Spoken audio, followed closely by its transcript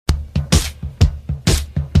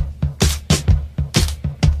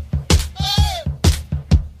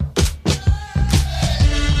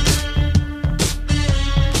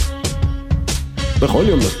בכל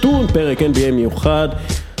יום נתון, פרק NBA מיוחד.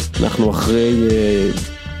 אנחנו אחרי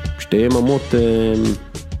שתי יממות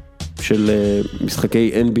של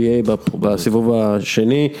משחקי NBA בסיבוב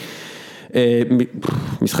השני.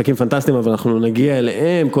 משחקים פנטסטיים, אבל אנחנו נגיע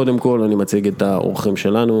אליהם. קודם כל אני מציג את האורחים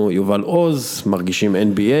שלנו, יובל עוז, מרגישים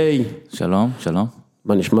NBA. שלום, שלום.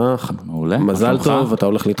 מה נשמע? מעולה. מזל טוב, אתה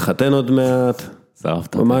הולך להתחתן עוד מעט.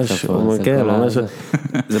 ממש, כן, ממש,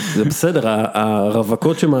 זה בסדר,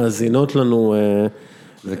 הרווקות שמאזינות לנו,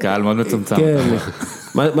 זה קהל מאוד מצומצם. כן,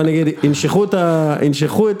 מה נגיד,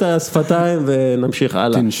 הנשכו את השפתיים ונמשיך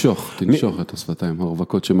הלאה. תנשוך את השפתיים,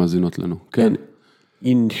 הרווקות שמאזינות לנו. כן.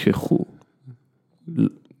 הנשכו.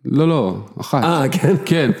 לא, אחת. כן?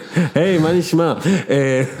 כן. היי, מה נשמע?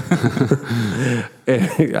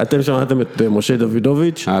 אתם שמעתם את משה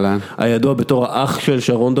דוידוביץ? אהלן. הידוע בתור האח של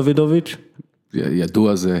שרון דוידוביץ?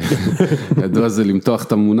 ידוע זה למתוח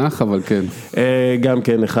את המונח, אבל כן. גם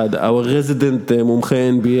כן, אחד, our resident מומחה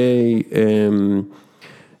NBA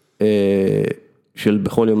של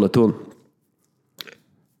בכל יום נתון.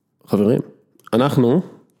 חברים, אנחנו,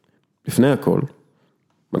 לפני הכל,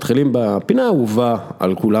 מתחילים בפינה האהובה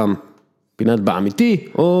על כולם, פינת באמיתי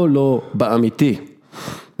או לא באמיתי.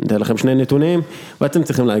 אני אתן לכם שני נתונים, ואתם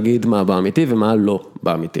צריכים להגיד מה באמיתי ומה לא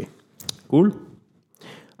באמיתי. קול?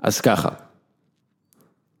 אז ככה.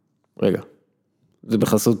 רגע, זה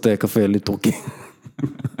בחסות קפה ליטורקי.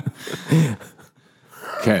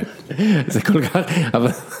 כן. זה כל כך, אבל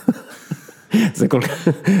זה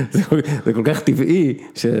כל כך טבעי,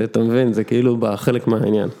 שאתה מבין, זה כאילו בחלק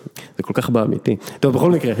מהעניין. זה כל כך באמיתי. טוב,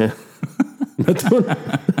 בכל מקרה, נתון.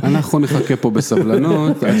 אנחנו נחכה פה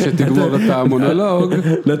בסבלנות, עד שתגמור את המונולוג.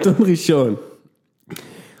 נתון ראשון.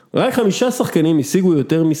 רק 5 שחקנים השיגו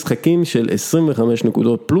יותר משחקים של 25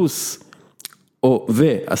 נקודות פלוס,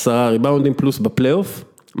 ו10 ריבאונדים פלוס בפלייאוף,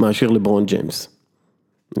 מאשר לברון ג'יימס.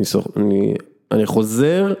 אני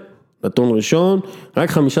חוזר, נתון ראשון, רק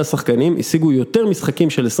 5 שחקנים השיגו יותר משחקים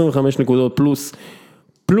של 25 נקודות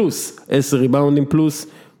פלוס 10 ריבאונדים פלוס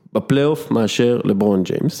בפלייאוף, מאשר לברון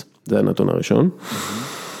ג'יימס. זה הנתון הראשון.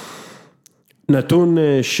 נתון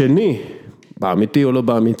שני, באמיתי או לא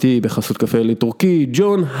באמיתי, בחסות קפה ליטורקי,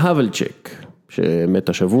 ג'ון האבלצ'יק, שמת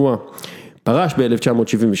השבוע, פרש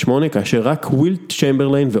ב-1978, כאשר רק ווילט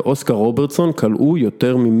צ'מברליין ואוסקר רוברטסון קלעו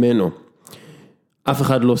יותר ממנו. אף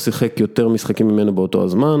אחד לא שיחק יותר משחקים ממנו באותו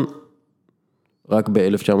הזמן, רק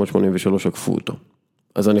ב-1983 עקפו אותו.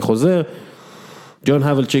 אז אני חוזר, ג'ון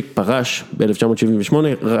האבלצ'יק פרש ב-1978,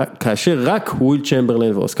 כאשר רק ווילט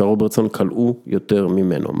צ'מברליין ואוסקר רוברטסון קלעו יותר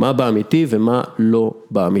ממנו. מה באמיתי ומה לא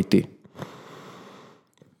באמיתי?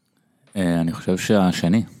 אני חושב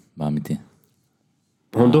שהשני באמיתי.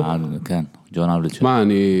 הונדו? כן, ג'ון האבלצ'יק. מה,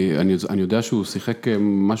 אני יודע שהוא שיחק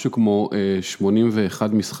משהו כמו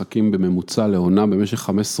 81 משחקים בממוצע לעונה במשך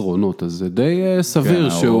 15 עונות, אז זה די סביר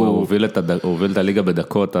שהוא... הוא הוביל את הליגה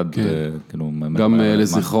בדקות עד... גם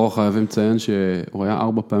לזכרו חייבים לציין שהוא היה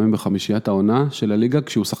 4 פעמים בחמישיית העונה של הליגה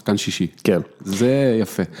כשהוא שחקן שישי. כן. זה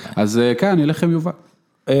יפה. אז כן, אני אלך עם יובל.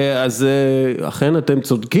 אז אכן אתם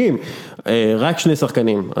צודקים, רק 2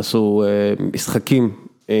 שחקנים עשו משחקים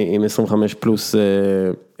עם 25 פלוס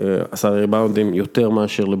 10 ריבאונדים יותר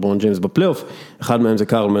מאשר לברון ג'יימס בפלייאוף. אחד מהם זה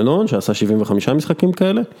קארל מלון שעשה 75 משחקים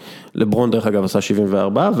כאלה, לברון דרך אגב עשה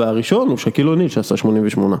 74, והראשון הוא שקיל אוניל שעשה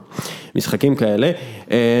 88 משחקים כאלה.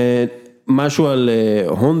 משהו על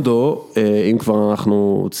הונדו, אם כבר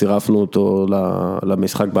אנחנו צירפנו אותו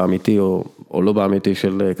למשחק באמיתי או לא באמיתי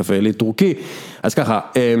של קפה ליטורקי, אז ככה,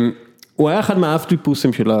 הוא היה אחד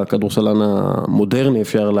מהאפטיפוסים של הכדורסלן המודרני,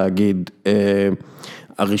 אפשר להגיד,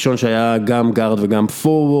 הראשון שהיה גם גארד וגם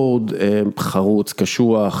פורוורד, חרוץ,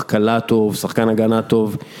 קשוח, קלה טוב, שחקן הגנה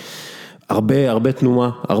טוב, הרבה תנועה,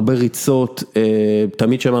 הרבה ריצות,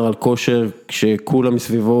 תמיד שמר על כושר, כשכולם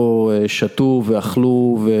מסביבו שתו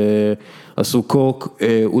ואכלו ועשו קוק,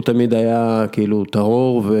 הוא תמיד היה כאילו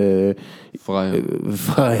טהור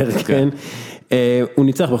ופרייר, כן. הוא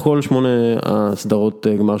ניצח בכל 8 הסדרות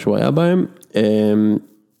גמר שהוא היה בהם,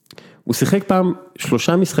 הוא שיחק פעם 3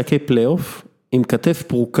 משחקי פלייאוף, עם כתף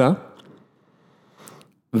פרוקה,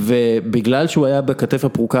 ובגלל שהוא היה בכתף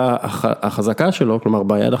הפרוקה החזקה שלו, כלומר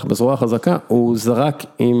בזרוע החזקה, הוא זרק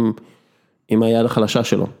עם היד החלשה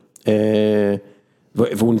שלו,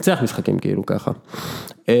 והוא ניצח משחקים כאילו ככה.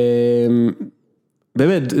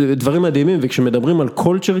 באמת, דברים מדהימים, וכשמדברים על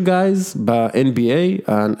culture guys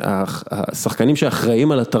ב-NBA, השחקנים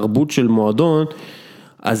שאחראים על התרבות של מועדון,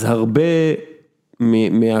 אז הרבה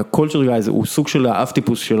מהקולצ'ר גאי, הוא סוג של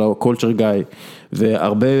האפטיפוס של הקולצ'ר גאי,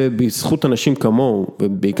 והרבה בזכות אנשים כמוהו,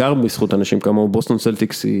 ובעיקר בזכות אנשים כמוהו, בוסטון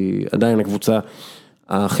סלטיקס היא עדיין הקבוצה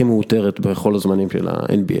הכי מאותרת בכל הזמנים של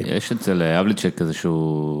ה-NBA. יש אצל האבלצ'יק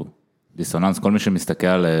איזשהו דיסוננס, כל מי שמסתכל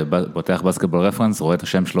על פותח בסקטבול רפרנס, רואה את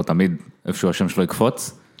השם שלו תמיד, איפשהו השם שלו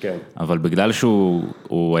יקפוץ, כן. אבל בגלל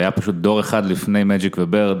שהוא היה פשוט דור אחד לפני מג'יק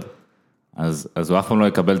וברד, אז הוא אף פעם לא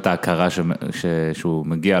יקבל את ההכרה שהוא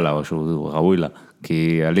מגיע לה, או שהוא ראוי לה,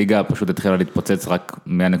 כי הליגה פשוט התחילה להתפוצץ רק,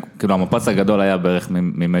 כאילו המפץ הגדול היה בערך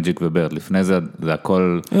ממג'יק וברד, לפני זה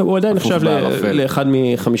הכל הוא עדיין נחשב לאחד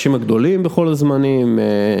מ50 הגדולים בכל הזמנים,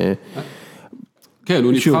 כן,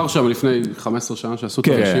 הוא נבחר שם לפני 15 שנה שעשו את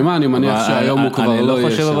הרשימה, אני מניח שהיום הוא כבר לא יהיה שם. אני לא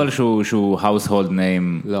חושב אבל שהוא household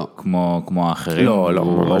name כמו האחרים, הוא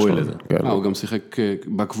ראוי לזה. הוא גם שיחק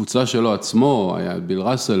בקבוצה שלו עצמו, היה ביל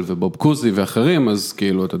ראסל ובוב קוזי ואחרים, אז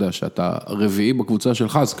כאילו אתה יודע שאתה רביעי בקבוצה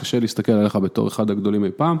שלך, אז קשה להסתכל עליך בתור אחד הגדולים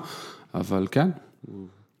אי פעם, אבל כן,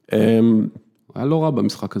 היה לא רע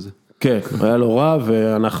במשחק הזה. כן, היה לא רע,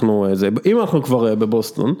 ואנחנו, אם אנחנו כבר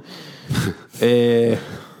בבוסטון,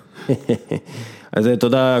 אז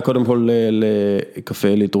תודה קודם כל לקפה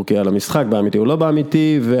אלי טורקיה על המשחק, באמיתי או לא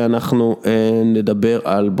באמיתי, ואנחנו נדבר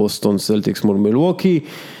על בוסטון סלטיקס מול מילווקי.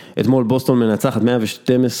 אתמול בוסטון מנצחת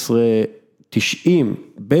 112-90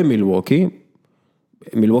 במילווקי,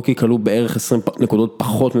 מילווקי קלו בערך 20 נקודות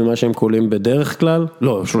פחות ממה שהם קולים בדרך כלל,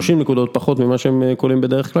 לא, 30 נקודות פחות ממה שהם קולים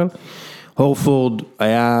בדרך כלל. הורפורד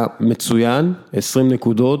היה מצוין, 20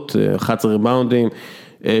 נקודות, 11 ריבאונדים,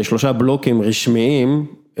 3 בלוקים רשמיים,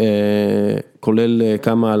 כולל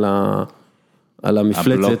כמה על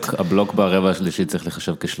המפלצת. הבלוק ברבע השלישי צריך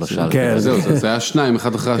לחשב כשלושה. כן, זהו, זה היה שניים,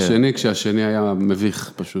 אחד אחרי השני, כשהשני היה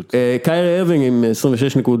מביך פשוט. קיירי ארווינג עם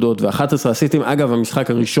 26 נקודות ו11 אסיסטים, אגב,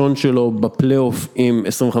 המשחק הראשון שלו בפלייאוף עם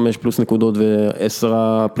 25 פלוס נקודות ו10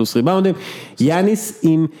 פלוס ריבאונדים, יאניס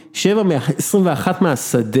עם 7-21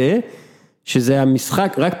 מהשדה, שזה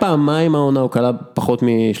המשחק, רק פעמיים העונה הוא קלה פחות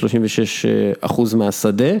מ-36%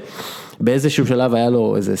 מהשדה, באיזשהו שלב היה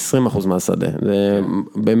לו איזה 20% מהשדה,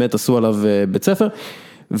 באמת עשו עליו בית ספר,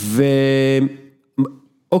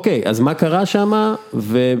 אוקיי, אז מה קרה שם,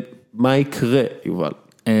 ומה יקרה, יובל?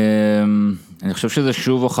 אני חושב שזה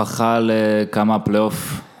שוב הוכחה לכמה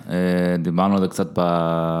הפלייאוף, דיברנו על זה קצת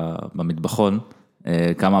במטבחון,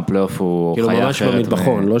 כמה הפלייאוף הוא חיה אחרת. כאילו ממש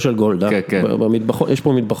במטבחון, לא של גולדה, יש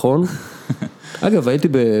פה מטבחון, אגב, הייתי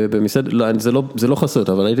במסעד, זה לא חסות,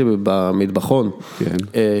 אבל הייתי במטבחון,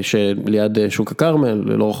 שליד שוק הקרמל,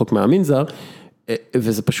 לא רחוק מהמנזר,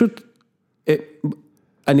 וזה פשוט,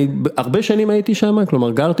 אני הרבה שנים הייתי שם,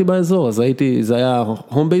 כלומר גרתי באזור, אז זה היה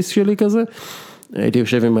הום בייס שלי כזה, הייתי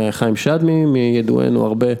יושב עם חיים שדמי, מידוענו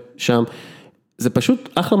הרבה שם, זה פשוט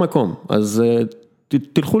אחלה מקום, אז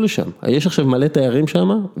תלכו לשם, יש עכשיו מלא תיירים שם,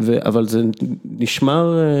 אבל זה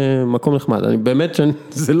נשמר מקום נחמד, אני באמת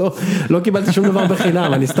שזה לא קיבלתי שום דבר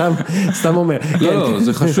בחינם, אני סתם אומר. לא,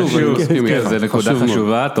 זה חשוב, אני מסכים איתך. זה נקודה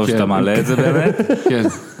חשובה, טוב שאתה מעלה את זה באמת. כן.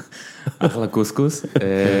 אחלה קוסקוס.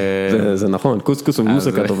 זה נכון, קוסקוס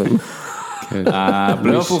ומוסיקה טובים.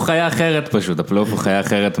 הפלייאוף הוא חיה אחרת פשוט, הפלייאוף הוא חיה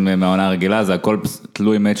אחרת מהעונה הרגילה, זה הכל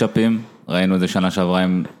תלוי מצ'אפים, ראינו את זה שנה שעברה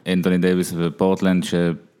עם אנטוני דייביס ופורטלנד,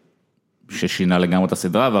 ששינה לגמרי את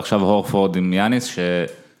הסדרה, ועכשיו הורפורד עם יאניס,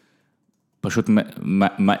 שפשוט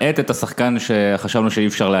מעט את השחקן שחשבנו שאי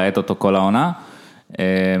אפשר להעט אותו כל העונה,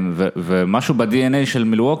 ומשהו ב-DNA של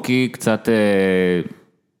מילווקי קצת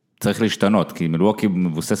צריך להשתנות, כי מילווקי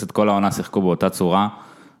מבוססת כל העונה, שיחקו באותה צורה,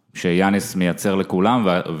 שיאניס מייצר לכולם,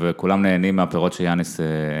 וכולם נהנים מהפירות שיאניס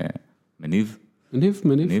מניב. מניב,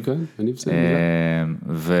 כן, מניב זה מילה.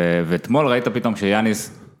 ואתמול ראית פתאום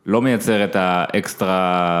שיאניס לא מייצר את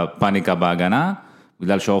האקסטרה פאניקה בהגנה,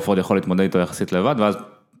 בגלל שהורפורד יכול להתמודד איתו יחסית לבד, ואז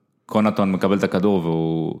קונטון מקבל את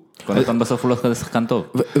הכדור, קונטון בסוף הוא לא כזה שחקן טוב.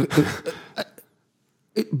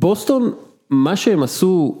 בוסטון, מה שהם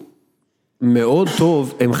עשו מאוד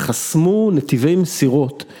טוב, הם חסמו נתיבי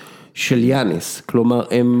מסירות של יאניס, כלומר,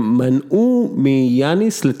 הם מנעו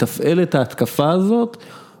מיאניס לתפעל את ההתקפה הזאת,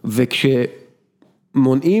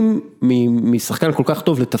 וכשמונעים משחקן כל כך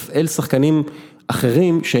טוב לתפעל שחקנים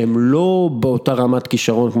אחרים שהם לא באותה רמת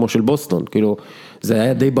כישרון כמו של בוסטון, כאילו זה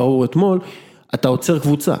היה די ברור אתמול, אתה עוצר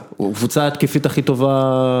קבוצה, קבוצה התקפית הכי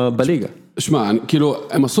טובה בליגה. שמע, כאילו,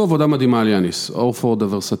 הם עשו עבודה מדהימה על יאניס, אורפורד,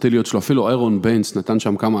 הוורסטיליות שלו, אפילו איירון ביינס נתן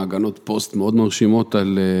שם כמה הגנות פוסט מאוד מרשימות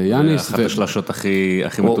על יאניס. אחת השלשות הכי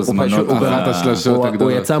מתוזמנות. אחת השלשות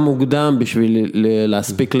הגדולה. הוא יצא מוקדם בשביל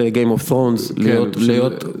להספיק לגיים אוף ת'רונס,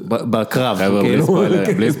 להיות בקרב.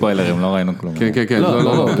 בלי ספוילרים, לא ראינו כלום. כן,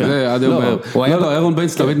 לא, זה עד היום. לא, איירון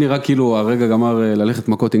ביינס תמיד נראה כאילו הרגע גמר ללכת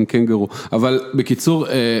מכות עם קנגרו, אבל בקיצור,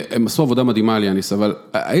 הם עשו עבודה מדהימה על יאניס, אבל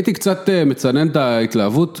הייתי קצת מצנן את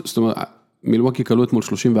ההתלהבות, זאת אומרת, מילווקי קלו אתמול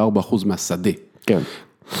 34% מהשדה. כן.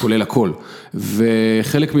 כולל הכל.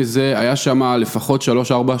 וחלק מזה היה שם לפחות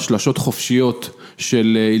 3-4 שלשות חופשיות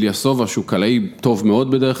של איליאסובה, שהוא קלעי טוב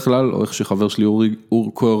מאוד בדרך כלל, או איך שחבר שלי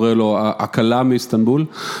אור קורא לו, הקלה מאיסטנבול.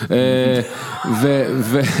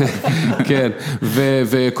 כן,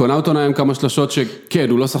 וקונאוטון היה עם כמה שלשות שכן,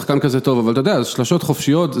 הוא לא שחקן כזה טוב, אבל אתה יודע, שלשות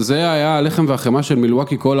חופשיות, זה היה הלחם והחמה של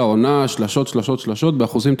מילווקי כל העונה, שלשות,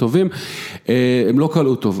 באחוזים טובים, הם לא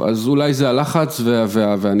קלעו טוב, אז אולי זה הלחץ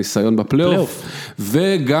והניסיון בפלייאוף,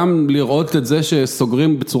 וגם לראות את זה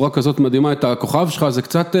שסוגרים בצורה כזאת מדהימה את הכוכב שלך,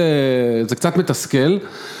 זה קצת מתסכל,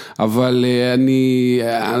 אבל אני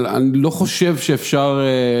לא חושב שאפשר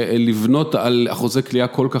לבנות על אחוזי קליעה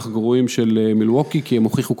כל כך גרועים של מילווקי, כי הם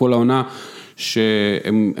הוכיחו כל העונה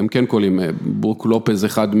שהם כן קולים, ברוק לופז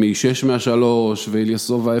 1 מ-6 מה-3,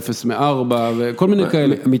 ואיליאסובה 0 מ-4, וכל מיני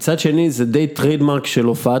כאלה. מצד שני, זה די טריידמרק של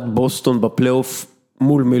הופעת בוסטון בפלייאוף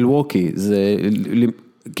מול מילווקי, זה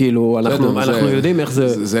כאילו, אנחנו יודעים איך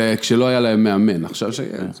זה... זה כשלא היה להם מאמן, עכשיו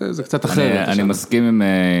שזה קצת אחרת. אני מסכים עם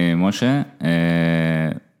משה,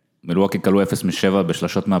 מילווקי קלו 0 מ-7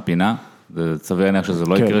 בשלשות מהפינה, זה סביר להניח שזה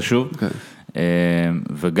לא יקרה שוב,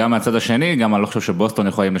 וגם מהצד השני, גם אני לא חושב שבוסטון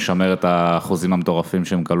יכולים לשמר את האחוזים המטורפים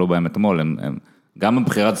שהם קלו בהם אתמול, גם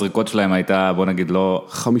הבחירת זריקות שלהם הייתה, בוא נגיד, לא...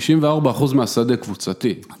 54% מהשדה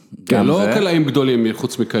קבוצתי, לא קלעים גדולים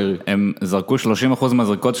חוץ מקיירי. הם זרקו 30%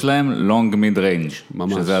 מהזריקות שלהם, long mid range,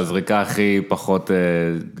 שזה הזריקה הכי פחות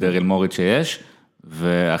דריל מורית שיש,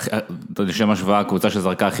 ולשם השוואה, הקבוצה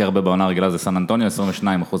שזרקה הכי הרבה בעונה הרגילה זה סן אנטוניו,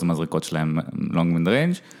 22% מהזריקות שלהם long mid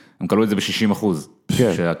range, הם קלו את זה ב-60%,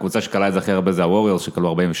 שהקבוצה שקלה את זה הכי הרבה זה הווריורס,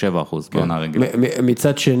 שקלו 47% בעונה הרגילה.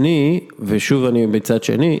 מצד שני, ושוב אני מצד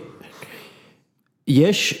שני,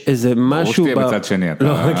 יש איזה משהו... ברור שתהיה בצד שני,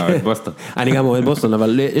 אתה אוהד בוסטון. אני גם אוהד בוסטון,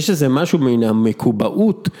 אבל יש איזה משהו מן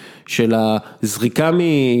המקובעות של הזריקה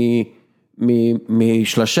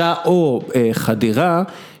משלשה או חדירה,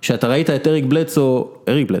 שאתה ראית את אריק בלצו,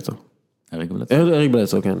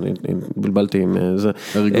 כן, בלבלתי עם זה.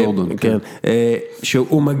 אריק גורדון. כן,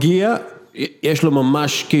 שהוא מגיע, יש לו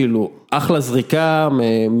ממש כאילו אחלה זריקה,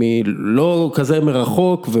 לא כזה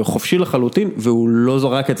מרחוק וחופשי לחלוטין, והוא לא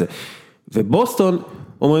זורק את זה. ובוסטון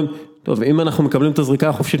אומרים, טוב, אם אנחנו מקבלים את הזריקה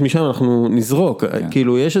החופשית משם, אנחנו נזרוק.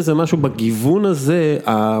 כאילו, יש איזה משהו בגיוון הזה,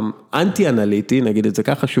 האנטי-אנליטי, נגיד את זה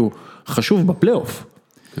ככה, שהוא חשוב בפלייאוף.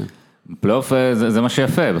 בפלייאוף זה מה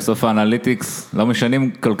שיפה, בסוף האנליטיקס לא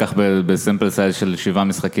משנים כל כך בסמפל סייז של 7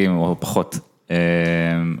 משחקים או פחות.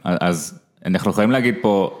 אז אנחנו יכולים להגיד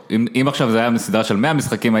פה, אם עכשיו זה היה מסדרה של 100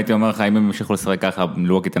 משחקים, הייתי אומר לך, אם הם ימשיכו לשחק ככה,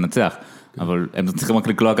 מילווקי תנצח. אבל הם צריכים רק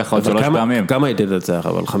לקלוע ככה עוד 3 פעמים. כמה הייתי תנצח?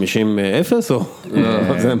 אבל 50-0 או?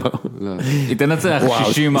 היא תנצח 60-40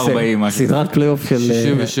 משהו.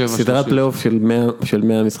 סדרת פלייאוף של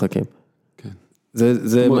 100 משחקים.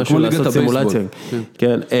 זה משהו לעשות סימולציה.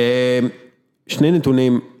 כן. שני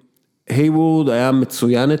נתונים, הייוורד היה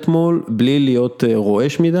מצוין אתמול, בלי להיות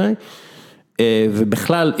רועש מדי,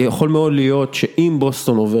 ובכלל יכול מאוד להיות שאם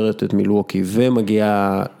בוסטון עוברת את מילווקי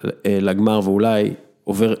ומגיעה לגמר ואולי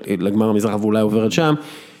לגמר המזרח ואולי עוברת שם,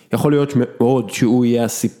 יכול להיות מאוד שהוא יהיה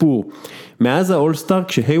הסיפור. מאז האולסטאר,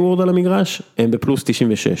 כשהייוורד על המגרש, הם בפלוס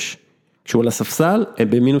 96. כשהוא על הספסל, הם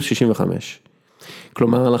במינוס 65.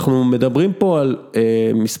 כלומר, אנחנו מדברים פה על,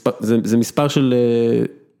 זה מספר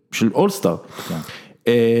של אולסטאר.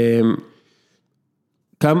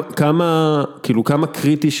 כמה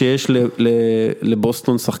קריטי שיש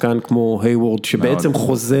לבוסטון שחקן כמו הייוורד, שבעצם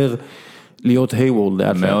חוזר להיות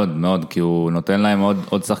הייוורד. מאוד, מאוד, כי הוא נותן להם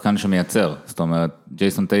עוד שחקן שמייצר. זאת אומרת,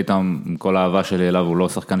 ג'ייסון טייטאם, עם כל האהבה שלי אליו, הוא לא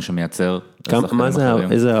שחקן שמייצר. מה זה,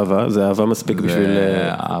 איזה אהבה? זה אהבה מספיק בשביל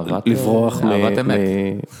לברוח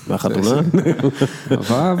מהחתונה?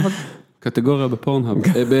 אהבה, קטגוריה בפורנהאב.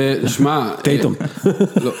 שמע, טייטאם.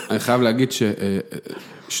 לא, אני חייב להגיד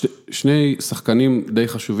ששני שחקנים די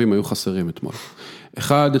חשובים היו חסרים אתמול.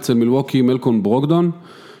 אחד אצל מילווקי, מלקון ברוקדון,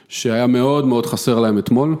 שהיה מאוד מאוד חסר להם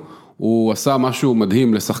אתמול. הוא עשה משהו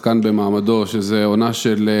מדהים לשחקן במעמדו, שזה עונה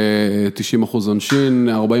של 90% עונשין,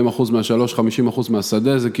 40% מהשלוש, 50%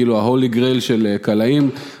 מהשדה, זה כאילו ההולי גרייל של קלעים,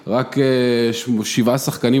 רק 7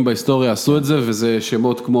 שחקנים בהיסטוריה עשו את זה, וזה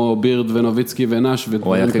שמות כמו בירד ונוביצקי ונש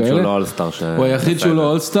ודברים כאלה. הוא היחיד שהוא לא אולסטאר. הוא היחיד שהוא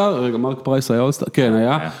לא אולסטאר, רגע, מרק פרייס היה אולסטאר? כן,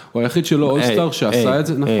 היה. הוא היחיד שלא אולסטאר שעשה את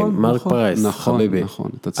זה, נכון? מרק פרייס, חביבי. נכון,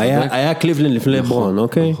 אתה צודק. היה קליבלנד לפני לברון,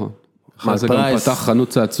 אוקיי? נכון. זה גם פתח חנות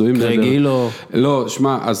צעצועים. קרגילו. לא,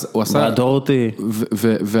 שמע, אז הוא עשה... והדורטי.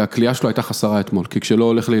 והקליעה שלו הייתה חסרה אתמול, כי כשלא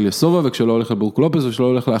הולך לאיליאסובה וכשלא הולך לברוק לופז וכשלא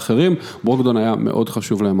הולך לאחרים, ברוקדון היה מאוד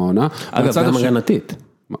חשוב להם העונה. אגב, גם הגנתית.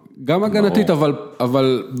 גם הגנתית,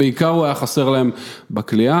 אבל בעיקר הוא היה חסר להם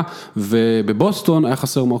בקליעה, ובבוסטון היה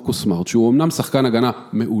חסר מרקוס סמארט, שהוא אמנם שחקן הגנה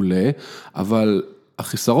מעולה, אבל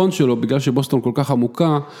החיסרון שלו, בגלל שבוסטון כל כך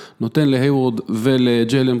עמוקה, נותן להייוורד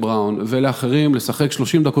ולג'יילן בראון ולאחרים לשחק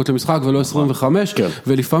 30 דקות למשחק ולא 25,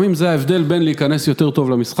 ולפעמים זה ההבדל בין להיכנס יותר טוב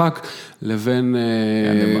למשחק, לבין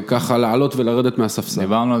ככה לעלות ולרדת מהספסל.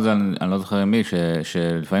 דיברנו על זה, אני לא זוכר מי,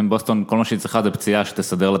 שלפעמים בוסטון, כל מה שהיא צריכה זה פציעה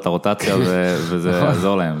שתסדר לה את הרוטציה, וזה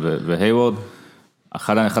יעזור להם. והייוורד,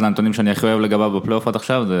 אחד הנתונים שאני הכי אוהב לגביו בפלייאוף עד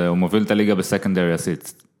עכשיו, הוא מוביל את הליגה בסקנדרי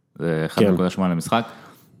אסיסט. זה 1.8 למשחק,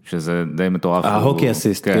 שזה די מטורף. ההוקי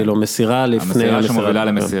אסיסט, כאילו מסירה לפני המסירה שמובילה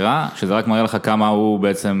למסירה, שזה רק מראה לך כמה הוא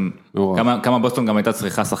בעצם, כמה בוסטון גם הייתה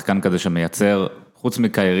צריכה שחקן כזה שמייצר, חוץ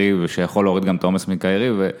מקיירי, ושיכול להוריד גם את העומס מקיירי,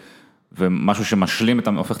 ומשהו שמשלים,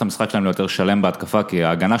 הופך את המשחק שלהם ליותר שלם בהתקפה, כי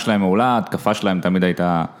ההגנה שלהם מעולה, ההתקפה שלהם תמיד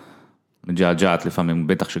הייתה מג'עג'עת לפעמים,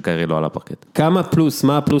 בטח שקיירי לא על הפרקט. כמה פלוס,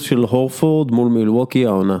 מה הפלוס של הורפורד מול מילווקי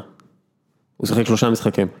העונה? הוא שחק 3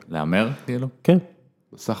 משחקים. לאמר, כאילו? כן.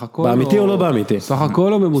 סך הכל באמיתי או לא באמיתי? סך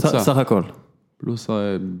הכל או ממוצע? סך הכל. פלוס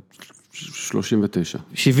 39.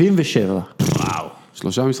 77. וואו.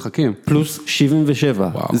 3 משחקים. פלוס 77.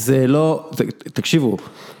 זה לא, תקשיבו.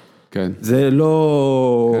 כן. זה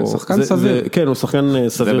לא... כן, שחקן סביר. כן, הוא שחקן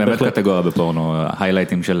סביר. זה באמת קטגוריה בפורנו,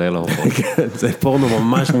 ההיילייטים של לילה הורפורד. כן, זה פורנו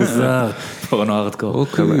ממש מוזר. פורנו ארדקור.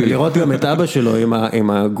 לראות גם את אבא שלו עם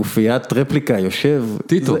הגופיית רפליקה יושב.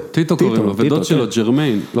 טיטו קוראים לו, ודוד שלו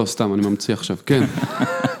ג'רמיין. לא, סתם, אני ממציא עכשיו, כן.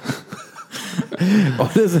 עוד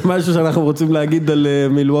איזה משהו שאנחנו רוצים להגיד על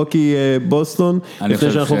מילווקי בוסטון? אני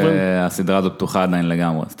חושב שהסדרה הזאת פתוחה עדיין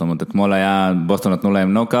לגמרי. זאת אומרת, אתמול היה, בוסטון נתנו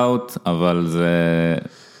להם נוקאוט, אבל זה...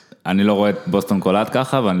 אני לא רואה את בוסטון קולט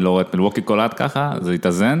ככה, ואני לא רואה את מילווקי קולט ככה, זה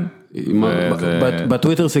יתאזן.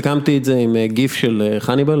 בטוויטר סיכמתי את זה עם גיף של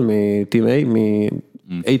חניבל, מטים A,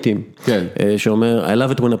 מ-A-Team, שאומר, I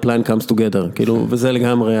love it when a plan comes together, כאילו, וזה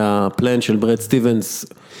לגמרי הפלן של ברד סטיבנס.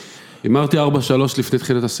 אמרתי 4-3 לפני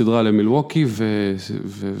תחילת הסדרה למילווקי,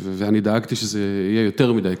 ואני דאגתי שזה יהיה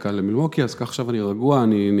יותר מדי קל למילווקי, אז כך עכשיו אני רגוע,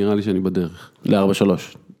 נראה לי שאני בדרך. ל-4-3.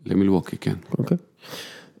 למילווקי, כן. אוקיי.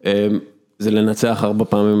 זה לנצח 4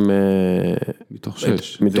 פעמים מתוך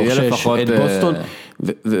 6. מתוך 6 את בוסטון,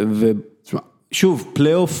 ושוב,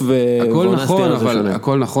 פלייאוף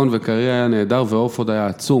הכל נכון, וקרי היה נהדר, והורפורד היה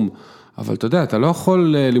עצום, אבל אתה יודע, אתה לא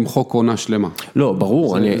יכול למחוק עונה שלמה. לא,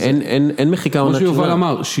 ברור, אין מחיקה עונה שלמה. כמו שיובל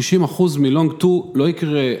אמר, 60% מלונג 2 לא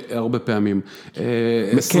יקרה הרבה פעמים, 25%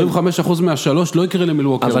 מה-3 לא יקרה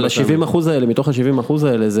למילווקי הרבה פעמים. אבל ה-70% האלה, מתוך ה-70%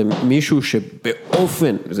 האלה, זה מישהו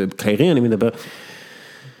שבאופן, זה קיירי אני מדבר,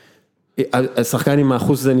 השחקן עם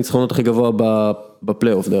האחוז ניצחונות הכי גבוה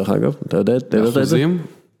בפלייאוף דרך אגב, אתה יודע את זה? באחוזים?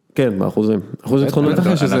 כן, באחוזים. אחוז ניצחונות.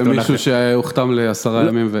 בטח שזה מישהו שהוכתם ל10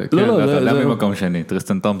 ימים. לא, אתה יודע במקום שני,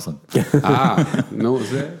 טריסטן תומפסון. נו,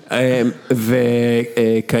 זה.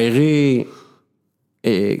 וקיירי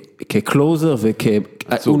כקלוזר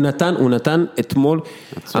הוא נתן אתמול,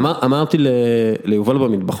 אמרתי ליובל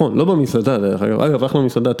במטבחון, לא במסעדה, אגב, אחלה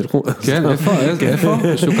במסעדה, תלכו. כן, איפה?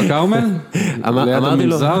 בשוק הקרמל? ליד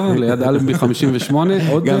המנזר, ליד אלנבי 58.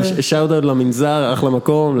 גם שאוט-אאוט למנזר, אחלה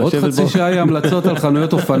מקום. עוד חצי שעה המלצות על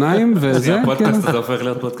חנויות אופניים, וזה. הפודקאסט הזה הופך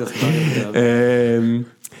להיות פודקאסט.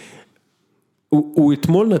 הוא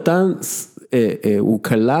אתמול נתן, הוא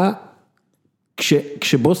קלה,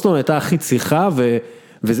 כשבוסטון הייתה הכי צריכה,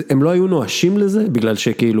 והם לא היו נואשים לזה, בגלל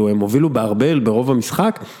שכאילו הם הובילו בהרבל ברוב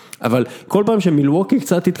המשחק, אבל כל פעם שמילווקי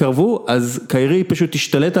קצת התקרבו, אז קיירי פשוט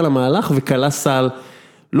השתלט על המהלך וקלה סל,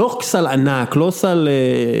 לא סל ענק, לא סל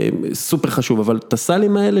סופר חשוב, אבל את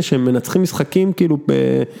הסלים האלה שהם מנצחים משחקים כאילו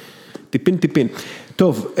טיפין.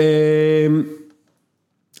 טוב,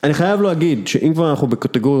 אני חייב להגיד שאם כבר אנחנו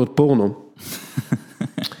בקטגוריות פורנו,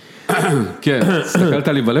 כן, הסתכלת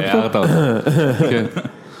לי בלפטופ? הערת אותה. כן.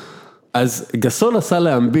 אז גסול עשה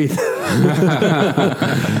לאמביד,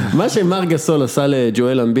 מה שמר גסול עשה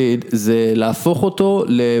לג'ואל אמביד, זה להפוך אותו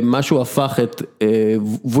למה שהוא הפך את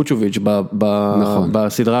ווצ'וביץ'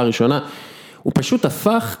 בסדרה הראשונה, הוא פשוט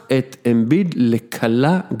הפך את אמביד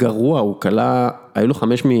לקלה גרוע, הוא קלה, היו לו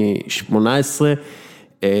 5 מ-18,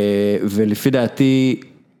 ולפי דעתי,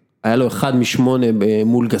 היה לו 1 מ-8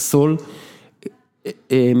 מול גסול,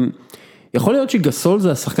 יכול להיות שגסול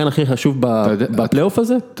זה השחקן הכי חשוב בפלייאוף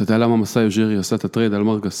הזה? אתה יודע למה מסאי אוג'ירי עשה את הטרייד על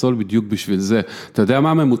מר גסול בדיוק בשביל זה? אתה יודע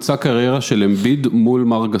מה ממוצע קריירה של אמביד מול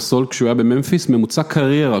מר גסול כשהוא היה בממפיס? ממוצע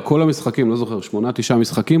קריירה, כל המשחקים, לא זוכר, 8-9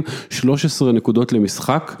 משחקים, 13 נקודות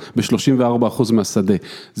למשחק ב-34% מהשדה.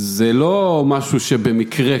 זה לא משהו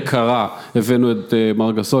שבמקרה קרה, הבאנו את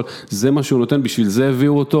מר גסול, זה מה שהוא נותן, בשביל זה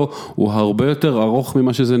הביאו אותו, הוא הרבה יותר ארוך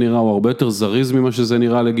ממה שזה נראה, הוא הרבה יותר זריז ממה שזה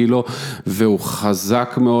נראה לגילו, והוא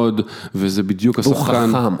חזק מאוד, וזה בדיוק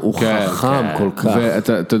השחקן. הוא חכם כל כך.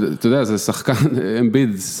 ואתה יודע, זה שחקן,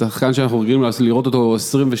 אמביד, שחקן שאנחנו רגילים לראות אותו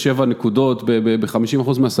 27 נקודות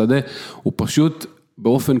ב-50% מהשדה, הוא פשוט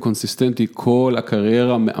באופן קונסיסטנטי כל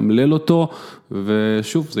הקריירה מאמלל אותו,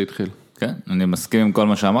 ושוב זה התחיל. כן, אני מסכים עם כל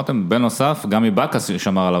מה שאמרתם, בנוסף, גם מבאקה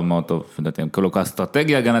שמר עליו מאוד טוב, לדעתי, כאילו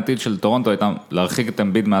האסטרטגיה הגנתית של טורונטו הייתה להרחיק את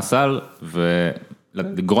אמביד מהסל,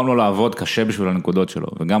 ולגרום לו לעבוד קשה בשביל הנקודות שלו,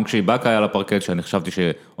 וגם כשבאקה היה לפרקט, שאני חשבתי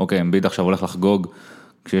שאוקיי, אמביד עכשיו הולך לחגוג,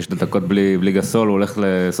 כשיש דקות בלי גסול, הוא הולך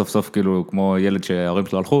לסוף סוף כאילו כמו ילד שההורים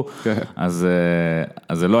שלו הלכו, אז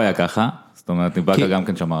זה לא היה ככה, זאת אומרת, מבאקה גם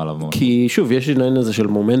כן שמר עליו מאוד. כי שוב, יש עניין הזה של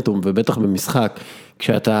מומנטום, ובטח במשחק,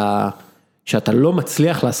 כשאתה לא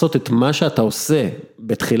מצליח לעשות את מה שאתה עושה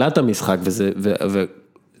בתחילת המשחק,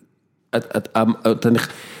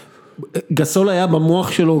 גסול היה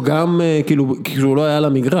במוח שלו גם כאילו, כשהוא לא היה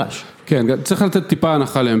למגרש. כן, צריך לתת טיפה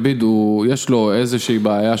הנחה לאמביד, יש לו איזושהי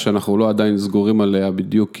בעיה שאנחנו לא עדיין סגורים עליה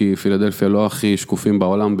בדיוק, כי פילדלפיה לא הכי שקופים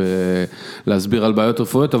בעולם להסביר על בעיות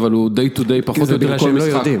רפואיות, אבל הוא day to day פחות או יותר כל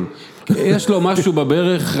משחק. יש לו משהו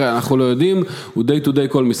בברך, אנחנו לא יודעים, הוא day to day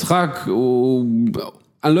כל משחק,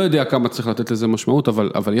 אני לא יודע כמה צריך לתת לזה משמעות,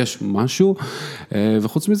 אבל יש משהו,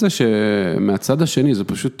 וחוץ מזה שמהצד השני, זה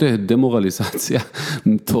פשוט דמורליזציה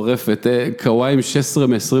מטורפת, קוואי עם 16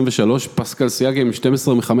 מ-23, פסקל סיאגי עם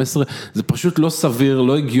 12 מ-15, זה פשוט לא סביר,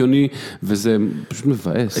 לא הגיוני, וזה פשוט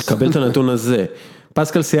מבאס. לקבל את הנתון הזה,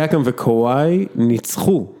 פסקל סיאקם וקוואי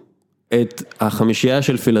ניצחו את החמישייה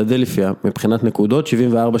של פילדלפיה, מבחינת נקודות,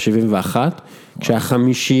 74-71,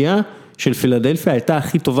 כשהחמישייה של פילדלפיה הייתה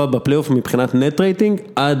הכי טובה בפלייאוף מבחינת נט רייטינג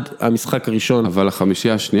עד המשחק הראשון. אבל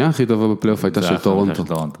החמישייה השנייה הכי טובה בפלייאוף הייתה של טורונטו.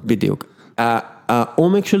 בדיוק.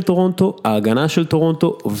 העומק של טורונטו, ההגנה של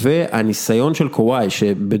טורונטו והניסיון של קוואי,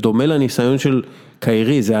 שבדומה לניסיון של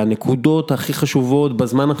קיירי, זה הנקודות הכי חשובות,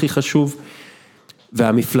 בזמן הכי חשוב,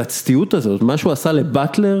 והמפלצתיות הזאת, מה שהוא עשה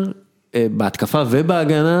לבטלר, בהתקפה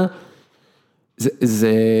ובהגנה,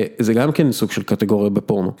 זה גם כן סוג של קטגוריה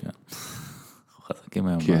בפורנו. חזקים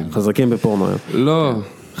היום. חזקים בפורנו היום. לא.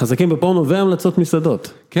 חזקים בפורנו והמלצות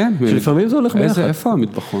מסעדות. כן. שלפעמים זה הולך ביחד. איפה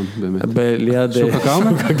המטבחון באמת? ליד... שוק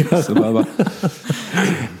הכרמל? סבבה.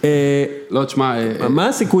 לא, תשמע... מה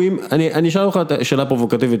הסיכויים, אני אשאל לך שאלה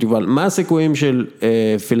פרובוקטיבית, יובל, מה הסיכויים של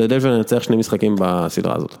פילדלפיה לנצח שני משחקים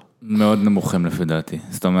בסדרה הזאת? מאוד נמוכים לפי דעתי.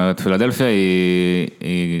 זאת אומרת, פילדלפיה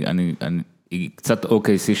היא קצת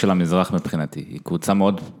OKC של המזרח מבחינתי. היא קבוצה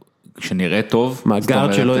מאוד... שנראה טוב. מה,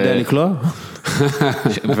 גארד שלא יודע לקלוע?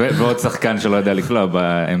 ועוד שחקן שלא יודע לקלוע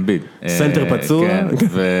באמביד. סנטר פצוע.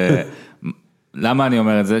 למה אני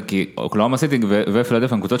אומר את זה? כי אוקלאומה סיטי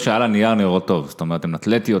ופילדלפיה הן קבוצות שעל הנייר נראות טוב. זאת אומרת, הן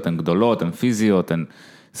אתלטיות, הן גדולות, הן פיזיות, הן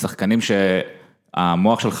שחקנים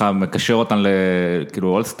שהמוח שלך מקשר אותן לכאילו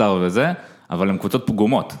אולסטאר וזה, אבל הן קבוצות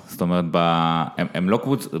פגומות. זאת אומרת, הן לא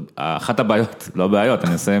קבוצות, אחת הבעיות, לא בעיות,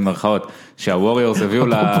 אני אעשה מרכאות, שהווריורס הביאו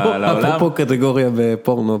לעולם. אפרופו קטגוריה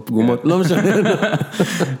בפורנו, פגומות, לא משנה.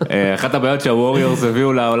 אחת הבעיות שהווריורס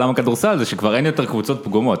הביאו לעולם הכדורסל, זה שכבר אין יותר קבוצות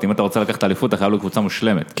פגומות. אם אתה רוצה לקחת אליפות, אתה חייב לו קבוצה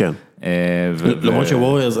מושלמת. כן. למרות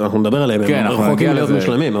שהווריורס, אנחנו נדבר עליהם, הם רחוקים להיות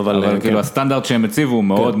מושלמים, אבל כאילו הסטנדרט שהם הציבו הוא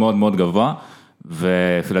מאוד מאוד מאוד גבוה.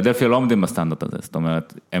 ופילדלפיה לא עומדים בסטנדרט הזה, זאת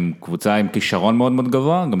אומרת, הם קבוצה עם כישרון מאוד מאוד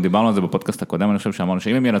גבוה, גם דיברנו על זה בפודקאסט הקודם, אני חושב שאמרנו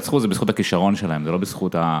שאם הם ינצחו זה בזכות הכישרון שלהם, זה לא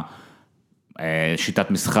בזכות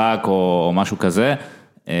שיטת משחק או משהו כזה,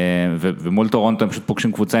 ומול טורונטו הם פשוט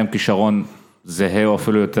פוגשים קבוצה עם כישרון זהה או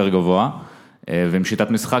אפילו יותר גבוה, ועם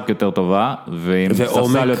שיטת משחק יותר טובה, ועם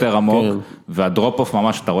ספסל יותר עמוק, והדרופ-אוף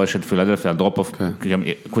ממש, אתה רואה של פילדלפיה, הדרופ-אוף,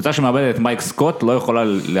 קבוצה שמאבדת את מייק סקוט, לא יכולה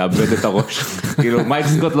לאבד את הראש, כאילו מייק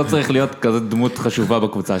סקוט לא צריך להיות כזה דמות חשובה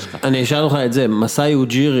בקבוצה שלך. אני אשאל לך את זה, מסאי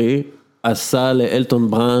אוג'ירי עשה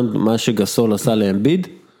לאלטון ברנד מה שגסול עשה לאמביד?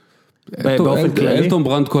 אלטון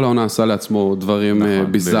ברנד כל העונה עשה לעצמו דברים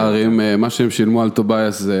ביזאריים, מה שהם שילמו על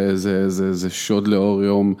טובייס זה שוד לאור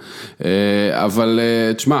יום, אבל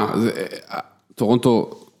תשמע, טורונטו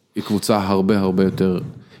היא קבוצה הרבה הרבה יותר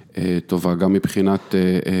טובה, גם מבחינת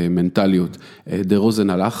מנטליות. דרוזן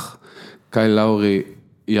הלך, קייל לאורי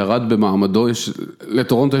ירד במעמדו,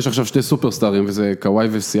 לטורונטו יש עכשיו שתי סופרסטארים, וזה קוואי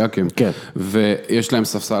וסיאקם, ויש להם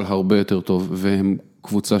ספסל הרבה יותר טוב, והם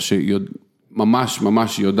קבוצה ממש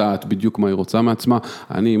ממש יודעת בדיוק מה היא רוצה מעצמה,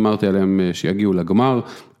 אני אמרתי עליהם שיגיעו לגמר,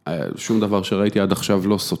 שום דבר שראיתי עד עכשיו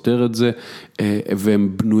לא סותר את זה, והם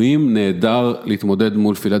בנויים נהדר להתמודד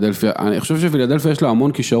מול פילדלפיה, אני חושב שפילדלפיה יש לה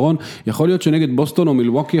המון כישרון, יכול להיות שנגד בוסטון או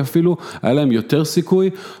מילווקי אפילו, היה להם יותר סיכוי,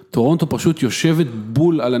 טורונטו פשוט יושבת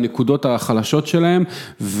בול על הנקודות החלשות שלהם,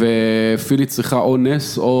 ופילי צריכה או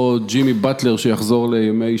נס או ג'ימי בטלר שיחזור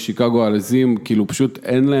לימי שיקגו העלזים, כאילו פשוט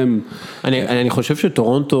אין להם... אני חושב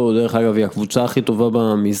שטורונטו, דרך אגב, היא הקבוצה הכי טובה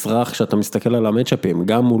במזרח, כשאתה מסתכל על המצ'אפים,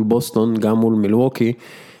 גם מול בוסטון, גם מול מילווקי,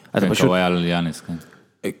 כן, קורא על יאניס, כן.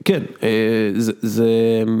 כן,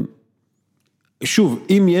 שוב,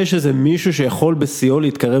 אם יש איזה מישהו שיכול בסיוע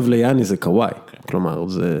להתקרב ליאניס, זה קוואי. כלומר,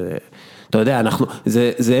 זה... אתה יודע,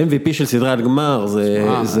 זה MVP של סדרת גמר,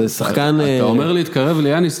 זה שחקן... אתה אומר להתקרב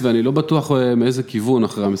ליאניס, ואני לא בטוח מאיזה כיוון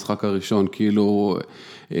אחרי המשחק הראשון, כאילו,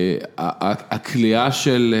 הקליעה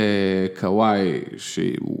של קוואי,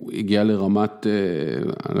 שהוא הגיע לרמת,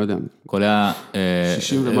 אני לא יודע, קולע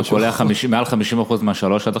מעל 50%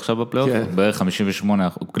 מהשלוש עד עכשיו בפלייאוף, בערך 58%,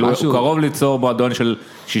 הוא קרוב ליצור מועדון של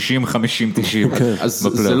 60, 50, 90 בפלייאוף. אז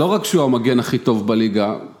זה לא רק שהוא המגן הכי טוב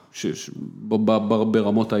בליגה,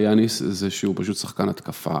 ברמות היאניס, זה שהוא פשוט שחקן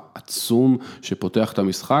התקפה עצום, שפותח את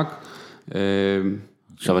המשחק.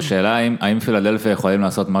 עכשיו השאלה, האם פילדלפיה יכולים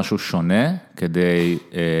לעשות משהו שונה, כדי,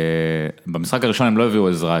 במשחק הראשון הם לא הביאו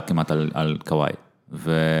עזרה כמעט על קוואי,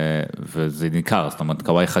 וזה ניכר, זאת אומרת,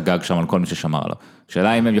 קוואי חגג שם על כל מי ששמר עליו.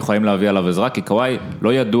 השאלה אם הם יכולים להביא עליו עזרה, כי קוואי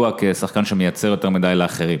לא ידוע כשחקן שמייצר יותר מדי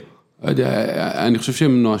לאחרים. אני חושב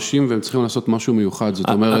שהם נואשים והם צריכים לעשות משהו מיוחד, זאת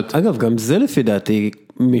אומרת... אגב, גם זה לפי דעתי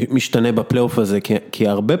משתנה בפלייאוף הזה, כי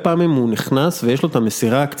הרבה פעמים הוא נכנס ויש לו את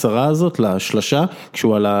המסירה הקצרה הזאת לשלשה,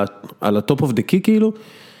 כשהוא על הטופ אוף דה קי כאילו,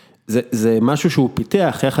 זה משהו שהוא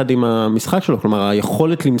פיתח יחד עם המשחק שלו, כלומר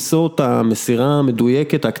היכולת למסור את המסירה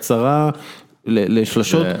המדויקת, הקצרה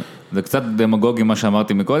לשלשות. זה קצת דמגוגי מה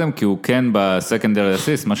שאמרתי מקודם, כי הוא כן בסקנדרי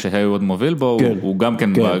אסיסט, מה שהיוד מוביל בו, הוא גם כן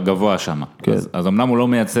גבוה שם. אז אמנם הוא לא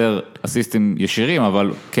מייצר אסיסטים ישירים,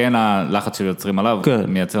 אבל כן הלחץ שיוצרים עליו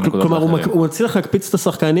מייצר נקודות לאחרים. כלומר, הוא מצליח להקפיץ את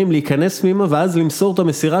השחקנים, להיכנס מימה, ואז למסור את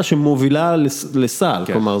המסירה שמובילה לסל.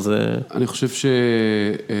 כלומר, זה... אני חושב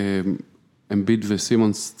שאמביד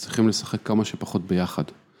וסימונס צריכים לשחק כמה שפחות ביחד.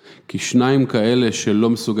 כי שניים כאלה שלא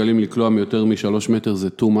מסוגלים לקלוע מיותר מ3 מטר זה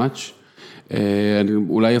too much.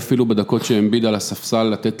 אולי אפילו בדקות שאמביד על הספסל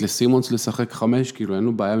לתת לסימונס לשחק 5, כאילו אין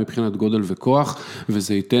לו בעיה מבחינת גודל וכוח,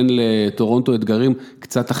 וזה ייתן לטורונטו אתגרים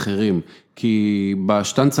קצת אחרים, כי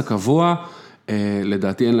בשטנץ הקבוע,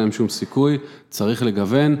 לדעתי אין להם שום סיכוי, צריך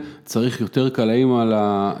לגוון, צריך יותר קלעים על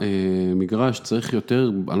המגרש, צריך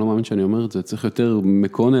יותר, אני לא מאמין שאני אומר את זה, צריך יותר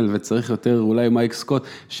מקונל וצריך יותר אולי מייק סקוט,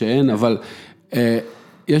 שאין, אבל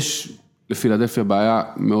יש לפילדלפיה בעיה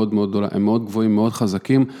מאוד מאוד גדולה, הם מאוד גבוהים, מאוד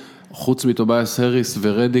חזקים, חוץ מטובייס הריס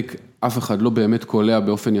ורדיק, אף אחד לא באמת קולע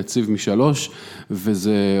באופן יציב מ3,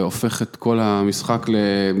 וזה הופך את כל המשחק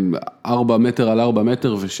ל4 מטר על 4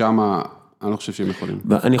 מטר, ושם אני לא חושב שהם יכולים.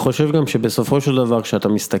 אני חושב גם שבסופו של דבר, כשאתה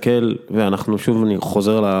מסתכל, ואנחנו שוב, אני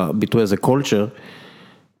חוזר לביטוי הזה, קולצ'ר,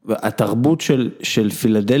 התרבות של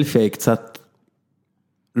פילדלפיה היא קצת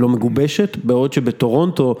לא מגובשת, בעוד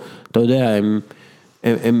שבטורונטו, אתה יודע,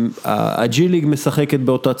 הג'י ליג משחקת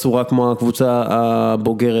באותה צורה כמו הקבוצה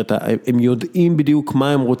הבוגרת, הם יודעים בדיוק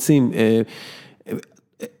מה הם רוצים,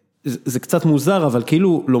 זה קצת מוזר, אבל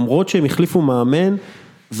כאילו למרות שהם החליפו מאמן,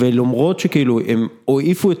 ולמרות שכאילו הם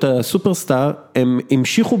הועיפו את הסופרסטאר, הם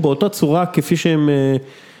המשיכו באותה צורה כפי שהם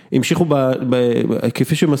המשיכו,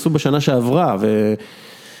 כפי שהם עשו בשנה שעברה,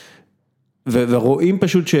 ורואים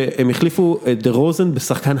פשוט שהם החליפו את דרוזן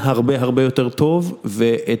בשחקן הרבה יותר טוב,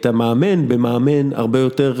 ואת המאמן במאמן הרבה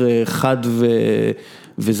יותר חד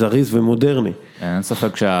וזריז ומודרני. אין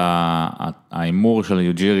ספק שהאימור של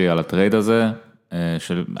יוג'ירי על הטרייד הזה,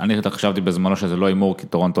 אני חשבתי בזמנו שזה לא אימור, כי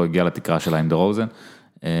טורונטו הגיע לתקרה שלה עם דרוזן,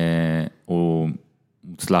 הוא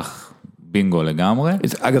מוצלח בינגו לגמרי.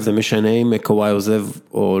 אגב, זה משנה אם קוואי עוזב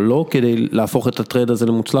או לא, כדי להפוך את הטרייד הזה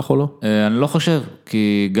למוצלח או לא? אני לא חושב,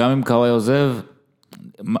 כי גם אם קוואי עוזב,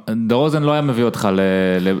 דרוזן לא היה מביא אותך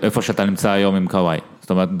לאיפה שאתה נמצא היום עם קוואי. זאת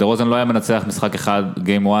אומרת, דרוזן לא היה מנצח משחק אחד,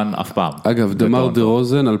 גיים 1, אף פעם. אגב, דמר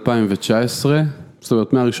דרוזן 2019, זאת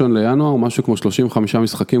אומרת, מהראשון לינואר, משהו כמו 35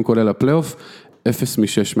 משחקים כולל הפלייאוף, 0 מ-6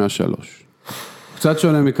 מה-3. קצת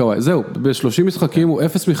שונה מקוואי, זהו, ב-30 משחקים הוא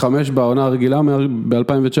 0 מ-5 בעונה הרגילה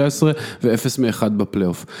ב-2019 ו-0 מ-1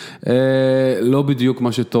 בפלייאוף. לא בדיוק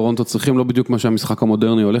מה שטורונטו צריכים, לא בדיוק מה שהמשחק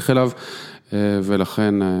המודרני הולך אליו,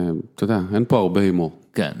 ולכן, אתה יודע, אין פה הרבה הימור.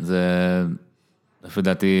 כן, זה לפי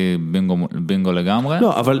דעתי בינגו לגמרי.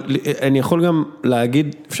 לא, אבל אני יכול גם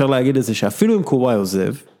להגיד, אפשר להגיד את זה, שאפילו אם קוואי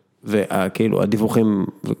עוזב, וכאילו הדיווחים,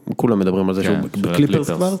 כולם מדברים על זה שהוא בקליפרס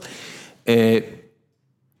כבר,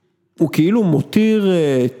 הוא כאילו מותיר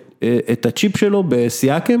את הצ'יפ שלו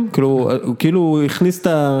בסייקם, הוא כאילו הכניס את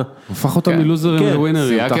ה... הופך אותם מלוזרים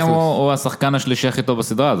לווינרים. סייקם הוא השחקן השלישי הכי טוב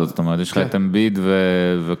בסדרה הזאת, זאת אומרת, יש לך את אמביד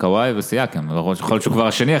וקוואי וסייקם, יכול להיות שהוא כבר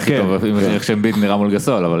השני הכי טוב, איך שאמביד נראה מול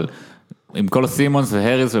גסול, אבל עם כל סימונס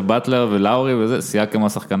והריס ובטלר ולעורי וזה, סייקם הוא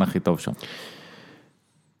השחקן הכי טוב שם.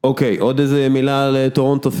 אוקיי, עוד איזה מילה על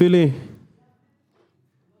טורונטו פילי?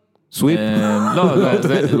 סוויפ?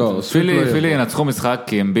 לא, פילי ינצחו משחק,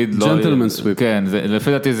 כי אמביד לא... ג'נטלמן סוויפ. כן,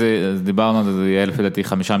 לפי דעתי, דיברנו על זה, זה יהיה לפי דעתי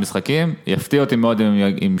 5 משחקים, יפתיע אותי מאוד אם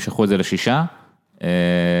ימשכו את זה ל6,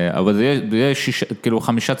 אבל זה יהיה כאילו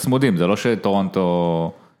 5 צמודים, זה לא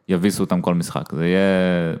שטורונטו יביסו אותם כל משחק, זה יהיה,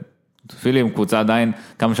 אפילו עם קבוצה עדיין,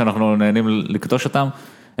 כמה שאנחנו נהנים לקטוש אותם,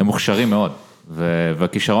 הם מוכשרים מאוד,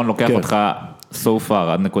 והכישרון לוקח אותך so far,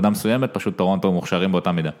 עד נקודה מסוימת, פשוט טורונטו מוכשרים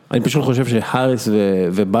באותה מידה. אני פשוט חושב שהאריס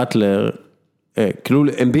ובטלר, כאילו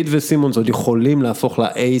אמביד וסימונס עוד יכולים להפוך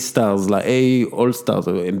ל-A סטארס, ל-A אול סטארס,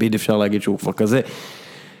 אמביד אפשר להגיד שהוא כבר כזה,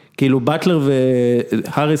 כאילו בטלר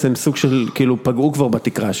והאריס הם סוג של, כאילו פגעו כבר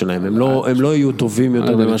בתקרה שלהם, הם לא יהיו טובים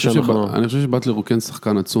יותר ממה שאנחנו. אני חושב שבטלר הוא כן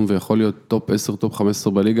שחקן עצום ויכול להיות טופ 10, טופ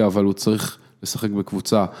 15 בליגה, אבל הוא צריך לשחק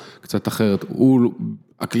בקבוצה קצת אחרת,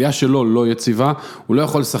 הקליעה שלו לא יציבה, הוא לא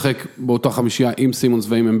יכול לשחק באותה 5 עם סימונס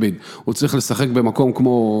ועם אמביד, הוא צריך לשחק במקום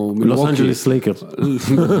כמו לוס אנג'לס לייקרס,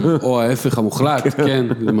 או ההפך המוחלט, כן,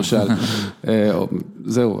 למשל,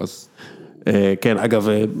 זהו, אז... כן, אגב,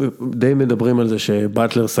 די מדברים על זה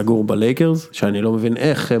שבטלר סגור בלייקרס, שאני לא מבין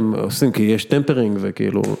איך הם עושים, כי יש טמפרינג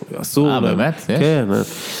וכאילו אסור. באמת? כן,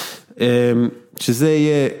 שזה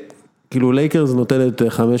יהיה, כאילו לייקרס נותנת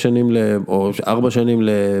 5 שנים, או 4 שנים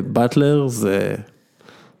לבטלר,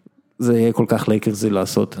 זה יהיה כל כך לייקרסי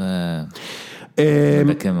לעשות.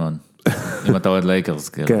 מדכא מאוד. אם אתה אוהד לייקרס,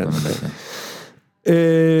 כן.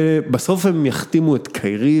 בסוף הם יחתימו את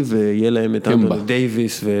קיירי ויהיה להם את אנטוני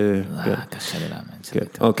דייביס קשה לי לאמן.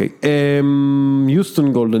 אוקיי,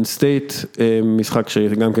 יוסטון גולדן סטייט, משחק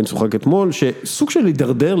שגם כן שוחק אתמול, שסוג של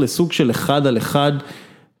הידרדר לסוג של 1 על 1,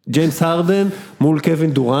 ג'יימס הרדן מול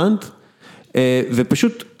קווין דורנט,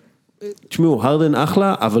 ופשוט, תשמעו, הרדן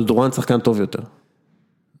אחלה, אבל דורנט שחקן טוב יותר.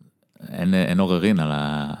 אין עוררין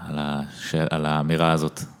על האמירה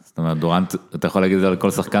הזאת. זאת אומרת, דורנט, אתה יכול להגיד את זה על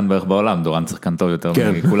כל שחקן בערך בעולם, דורנט שחקן טוב יותר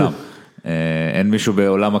מכולם. אין מישהו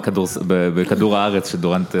בעולם בכדור הארץ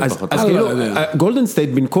שדורנט פחות... אז כאילו, גולדן סטייט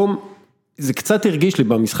במקום, זה קצת הרגיש לי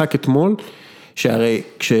במשחק אתמול, שהרי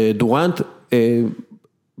כשדורנט,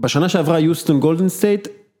 בשנה שעברה יוסטון גולדן סטייט,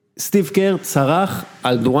 סטיב קר צרח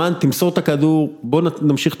על דורנט, תמסור את הכדור, בוא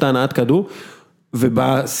נמשיך את ההנעת כדור,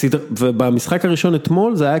 ובמשחק הראשון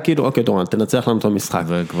אתמול זה היה כאילו, אוקיי דורנט, תנצח לנו את המשחק.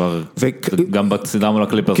 וכבר, גם בסדרה מול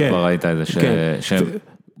הקליפרס כבר ראית את זה,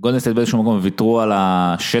 שגולדן סטייט באיזשהו מקום ויתרו על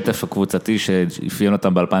השטף הקבוצתי שהפיין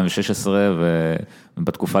אותם ב-2016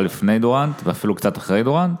 ובתקופה לפני דורנט, ואפילו קצת אחרי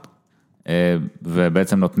דורנט,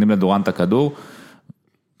 ובעצם נותנים לדורנט הכדור,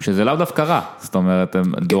 שזה לאו דווקא רע, זאת אומרת,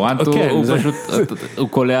 דורנט הוא פשוט, הוא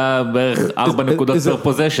קולע בערך 4 נקודות פר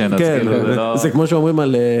פוזיישן, זה כמו שאומרים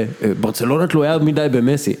על ברצלונה תלויה מדי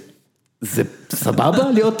במסי, זה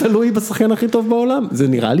סבבה להיות תלוי בשחקן הכי טוב בעולם? זה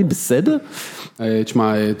נראה לי בסדר?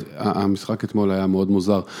 תשמע, המשחק אתמול היה מאוד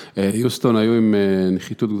מוזר, יוסטון היו עם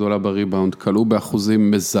נחיתות גדולה בריבאונד, קלעו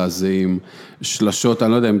באחוזים מזעזעים, שלשות,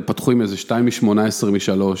 אני לא יודע, הם פתחו עם איזה 2 מ-18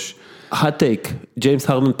 מ-3. הטייק, ג'יימס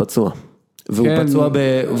הרדן פצוע.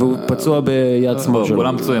 והוא פצוע ביד שמאל שלו.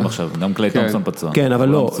 כולם פצועים עכשיו, גם קליי תומפסון פצוע. כן, אבל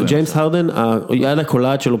לא, ג'יימס הרדן, היד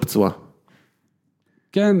הקולעת שלו פצועה.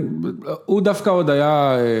 כן, הוא דווקא עוד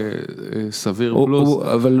היה סביר פלוס,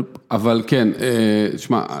 אבל כן,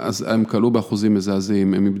 תשמע, אז הם קלעו באחוזים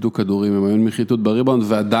מזעזעים, הם איבדו כדורים, הם היו נחיתות בריבאונד,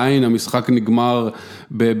 ועדיין המשחק נגמר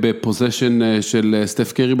בפוזיישן של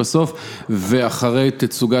סטף קרי בסוף, ואחרי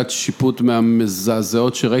תצוגת שיפוט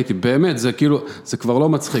מהמזעזעות שראיתי, באמת, זה כאילו, זה כבר לא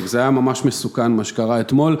מצחיק, זה היה ממש מסוכן מה שקרה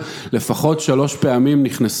אתמול, לפחות 3 פעמים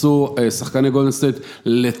נכנסו שחקני גולדן סטייט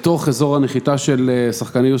לתוך אזור הנחיתה של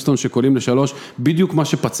שחקני יוסטון שקולים ל3, בדיוק מה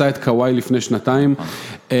שפצע את קוואי לפני 2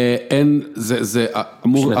 אין, זה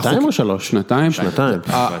אמור... 2 או 3? 2.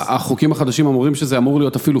 החוקים החדשים אמורים שזה אמור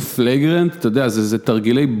להיות אפילו פלייגרנט, אתה יודע, זה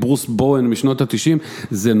תרגילי ברוס בואן משנות ה-90,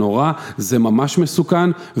 זה נורא, זה ממש מסוכן,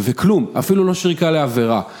 וכלום, אפילו לא שריקה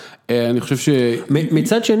לעבירה. אני חושב ש...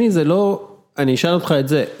 מצד שני זה לא, אני אשאל אותך את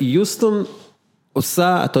זה, יוסטון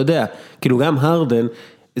עושה, אתה יודע, כאילו גם הרדן,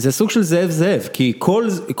 זה סוג של זאב, כי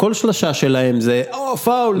כל שלשה שלהם זה,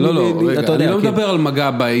 פאול, לא, רגע, אני לא מדבר על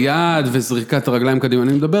מגע ביד וזריקת הרגליים קדימה,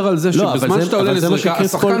 אני מדבר על זה שבזמן שאתה עולה לזריקה,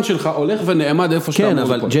 השחקן שלך הולך ונעמד איפה שאתה אמור.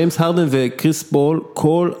 כן, אבל ג'יימס הרדן וקריס פול,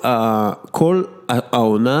 כל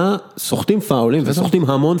העונה סוחטים פאולים, וסוחטים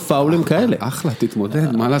המון פאולים כאלה. אחלה,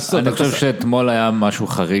 תתמודד, מה לעשות? אני חושב שאתמול היה משהו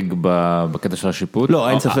חריג בקטע של השיפוט. לא,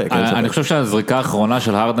 אין ספק. אני חושב שהזריקה האחרונה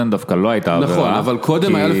של הרדן דווקא לא הייתה עבירה. נכון, אבל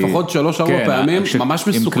קודם היה לפחות 3-4 פעמים, ממש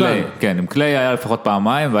מסוכן. כן, עם קליי היה לפחות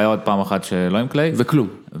פעמיים, והיה עוד פעם אחת שלא עם קליי. וכלום.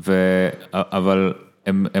 אבל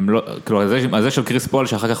הם לא, כאילו, זה של קריס פול,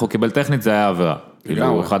 שאחר כך הוא קיבל טכנית, זה היה עבירה.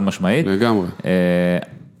 כאילו, חד משמעית. לגמרי.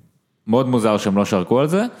 מאוד מוזר שהם לא שרקו על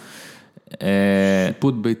זה.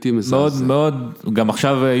 שיפוט ביתי מזעזע. מאוד, מאוד, גם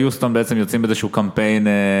עכשיו יוסטון בעצם יוצאים באיזשהו קמפיין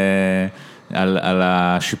על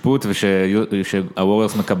השיפוט,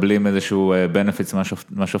 ושהווריורס מקבלים איזשהו בנפיץ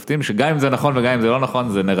מהשופטים, שגם אם זה נכון וגם אם זה לא נכון,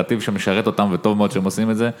 זה נרטיב שמשרת אותם, וטוב מאוד שהם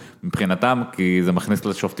עושים את זה, מבחינתם, כי זה מכניס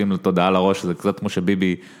לשופטים לתודעה לראש, זה קצת כמו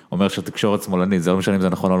שביבי אומר שתקשורת שמאלנית, זה לא משנה אם זה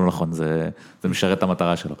נכון או לא נכון, זה משרת את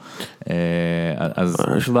המטרה שלו.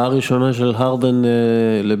 השוואה הראשונה של הרדן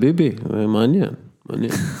לביבי, מעניין.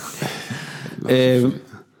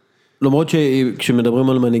 למרות שכשמדברים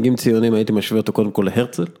על מנהיגים ציונים, הייתי משווה אותו קודם כל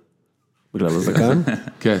להרצל, בגלל הזקן.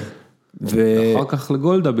 כן. אחר כך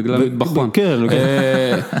לגולדה, בגלל מטבחון. כן.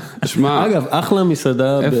 אגב, אחלה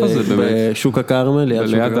מסעדה בשוק הכרמל,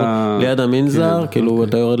 ליד המנזר, כאילו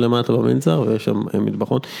אתה יורד למטה במנזר, ויש שם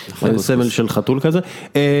מטבחון, סמל של חתול כזה.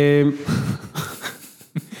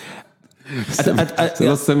 זה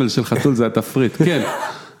לא סמל של חתול, זה התפריט, כן.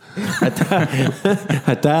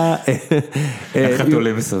 אתה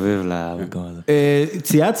חתולים מסביב למקום הזה.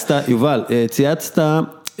 צייצת, יובל, צייצת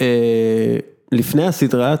לפני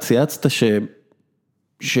הסדרה, צייצת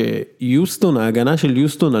שיוסטון, ההגנה של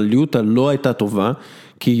יוסטון על יוטה לא הייתה טובה,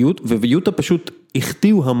 ויוטה פשוט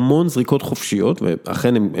החטיאו המון זריקות חופשיות,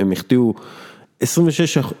 ואכן הם החטיאו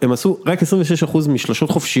 26, הם עשו רק 26% משלשות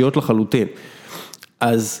חופשיות לחלוטין.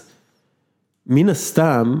 אז מן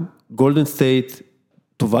הסתם, גולדן סטייט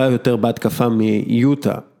טובה יותר בהתקפה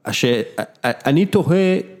מיוטה. אני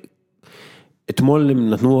תוהה, אתמול הם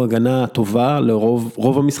נתנו הגנה טובה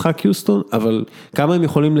לרוב המשחק יוסטון, אבל כמה הם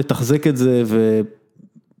יכולים לתחזק את זה,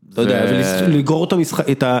 לא יודע, ולגרור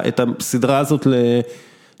את הסדרה הזאת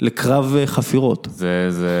לקרב חפירות.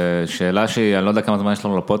 זה שאלה שאני לא יודע כמה זמן יש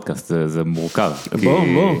לנו לפודקאסט, זה מורכב. בוא,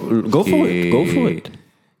 go for it.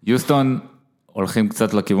 יוסטון הולכים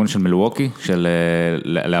קצת לכיוון של מילווקי, של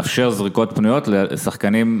לאפשר זריקות פנויות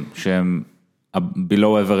לשחקנים שהם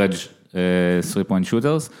below average 3-point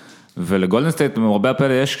shooters, ולגולדן סטייט במרבה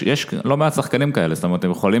הפלא יש לא מעט שחקנים כאלה, זאת אומרת,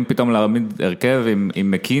 הם יכולים פתאום להעמיד הרכב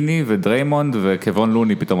עם מקיני ודריימונד וכבון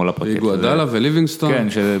לוני פתאום על הפרקט. גואדלה וליבינגסטון. כן,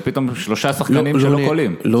 שפתאום 3 שחקנים שלא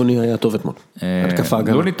קולים. לוני היה טוב אתמול.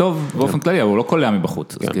 לוני טוב באופן כללי, הוא לא קולע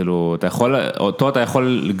מבחוץ, אז כאילו, אותו אתה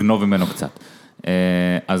יכול לגנוב ממנו קצת.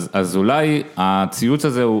 אז אולי הציוץ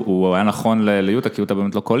הזה הוא היה נכון ליוטה, כי יוטה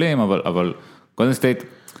באמת לא קולים, אבל גולדן סטייט,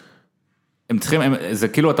 הם צריכים, זה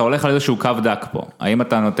כאילו אתה הולך על איזשהו קו דק פה, האם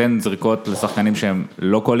אתה נותן זריקות לשחקנים שהם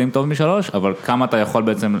לא קולים טוב משלוש, אבל כמה אתה יכול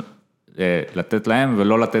בעצם לתת להם,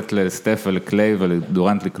 ולא לתת לסטף ולקליי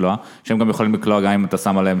ולדורנט לקלוע, שהם גם יכולים לקלוע גם אם אתה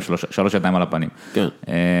שם עליהם 3 ידיים על הפנים. כן.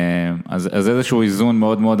 אז איזשהו איזון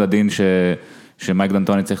מאוד מאוד עדין שמייק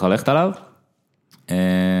דנטוני צריך ללכת עליו.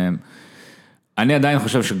 אני עדיין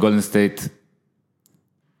חושב שגולדן סטייט,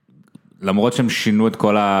 למרות שהם שינו את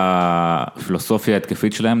כל הפילוסופיה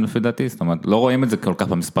ההתקפית שלהם לפי דעתי, זאת אומרת, לא רואים את זה כל כך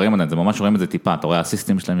במספרים עדיין, זה ממש רואים את זה טיפה, אתה רואה,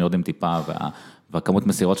 הסיסטים שלהם יורדים טיפה, והכמות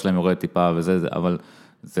מסירות שלהם יורדת טיפה, אבל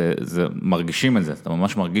זה מרגישים את זה, אתה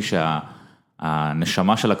ממש מרגיש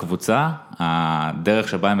שהנשמה של הקבוצה, הדרך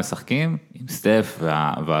שבה הם משחקים, עם סטף,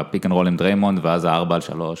 והפיק אנד רול עם דריימונד, ואז 4-3,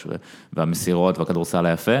 והמסירות, והכדורסל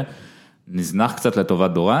היפה, נזנח קצת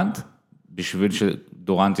לטובת דורנט, בשביל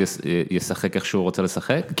שדורנט ישחק איך שהוא רוצה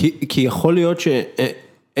לשחק? כי יכול להיות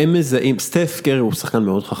שהם מזהים, סטף קרי הוא שחקן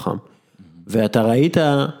מאוד חכם, ואתה ראית,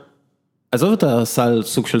 עזוב את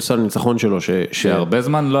סוג של סל ניצחון שלו, שהרבה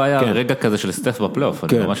זמן לא היה רגע כזה של סטף בפלייאוף,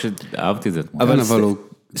 אני ממש אהבתי את זה. אבל הוא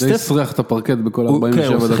די סרח את הפרקט בכל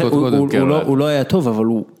 47 דקות קודם. הוא לא היה טוב, אבל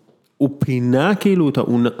הוא פינה כאילו,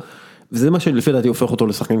 וזה מה שלפי דעתי הופך אותו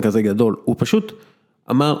לשחקן כזה גדול, הוא פשוט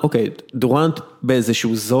אמר, אוקיי, דורנט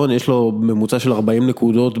באיזשהו זון, יש לו ממוצע של 40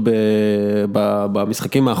 נקודות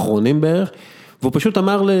במשחקים האחרונים בערך, והוא פשוט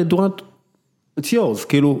אמר לדורנט, it's yours,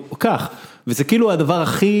 כאילו, כך, וזה כאילו הדבר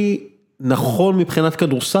הכי נכון מבחינת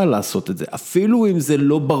כדורסל לעשות את זה, אפילו אם זה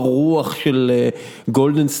לא ברוח של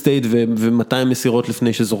גולדן סטייט ו200 מסירות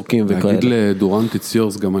לפני שזורקים וכאלה. להגיד לדורנט it's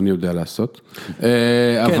yours גם אני יודע לעשות.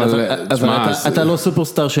 כן, אבל אתה לא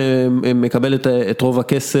סופרסטאר שמקבל את רוב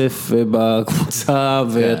הכסף בקבוצה,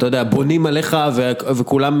 ואתה יודע, בונים עליך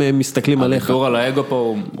וכולם מסתכלים עליך. הוויתור על האגו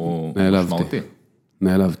פה הוא משמעותי.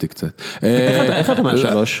 נעלבתי קצת. איך אתה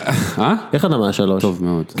מהשלוש? איך אתה מהשלוש? טוב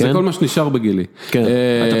מאוד. זה כל מה שנשאר בגילי. כן.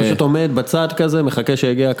 אתה פשוט עומד בצד כזה, מחכה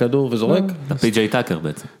שיגיע הכדור וזורק? אתה פי.ג'יי טאקר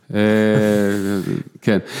בעצם.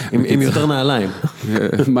 כן. עם יותר נעליים.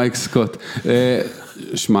 מייק סקוט.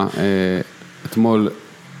 שמע, אתמול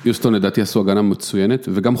יוסטון לדעתי עשו הגנה מצוינת,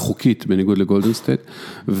 וגם חוקית בניגוד לגולדן סטייט,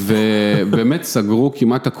 ובאמת סגרו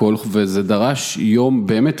כמעט הכל, וזה דרש יום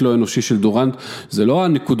באמת לא אנושי של דורנט, זה לא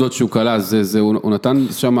הנקודות שהוא קלה, הוא נתן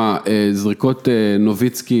שם זריקות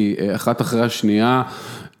נוביצקי, אחת אחרי השנייה,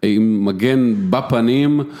 עם מגן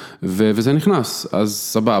בפנים, וזה נכנס, אז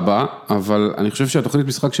סבבה, אבל אני חושב שהתוכנית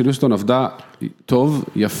משחק של יוסטון עבדה טוב,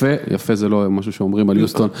 יפה זה לא משהו שאומרים על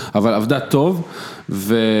יוסטון, אבל עבדה טוב,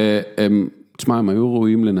 תשמע, הם היו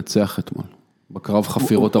ראויים לנצח אתמול, בקרב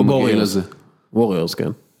חפירות המגעיל הזה. ווריורס, כן.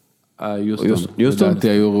 יוסטון, לדעתי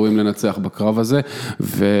היו ראויים לנצח בקרב הזה,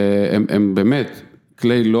 והם באמת,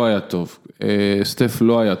 קליי לא היה טוב, סטף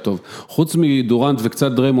לא היה טוב, חוץ מדורנט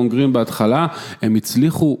וקצת דריימון גרין בהתחלה, הם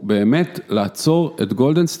הצליחו באמת לעצור את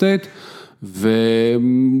גולדן סטייט,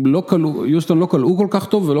 ויוסטון לא קלעו כל כך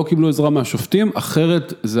טוב, ולא קיבלו עזרה מהשופטים,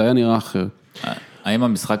 אחרת זה היה נראה אחר. האם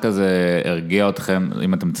המשחק הזה הרגיע אתכם,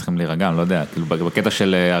 אם אתם צריכים להירגע, אני לא יודע, כאילו בקטע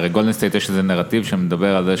של, הרי גולדן סטייט יש איזה נרטיב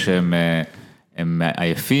שמדבר על זה שהם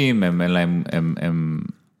עייפים,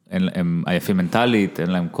 הם עייפים מנטלית, אין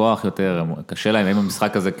להם כוח יותר, קשה להם, האם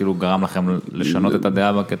המשחק הזה כאילו גרם לכם לשנות את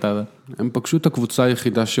הדעה בקטע הזה? הם פגשו את הקבוצה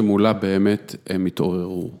היחידה שמולה באמת הם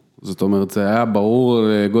התעוררו. זאת אומרת, זה היה ברור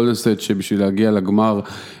גולדן סטייט שבשביל להגיע לגמר,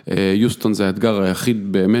 יוסטון זה האתגר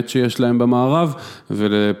היחיד באמת שיש להם במערב,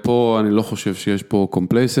 ולפה אני לא חושב שיש פה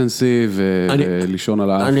קומפלייסנסי ולישון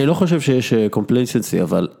על האף. אני לא חושב שיש קומפלייסנסי,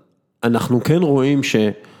 אבל אנחנו כן רואים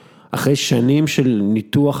אחרי שנים של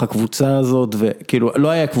ניתוח הקבוצה הזאת, וכאילו לא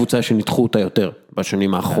היה קבוצה שניתחו אותה יותר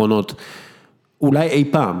בשנים האחרונות, אולי אי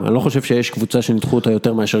פעם, אני לא חושב שיש קבוצה שניתחו אותה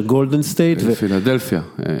יותר מאשר גולדן סטייט. פילדלפיה,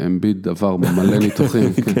 אמביד עבר מלא ניתוחים.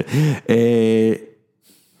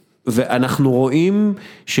 ואנחנו רואים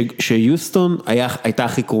שיוסטון הייתה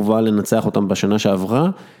הכי קרובה לנצח אותם בשנה שעברה,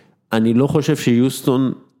 אני לא חושב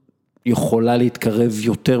שיוסטון יכולה להתקרב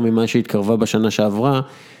יותר ממה שהתקרבה בשנה שעברה,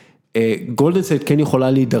 גולדן סטייט כן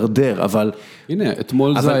יכולה להידרדר, אבל... הנה,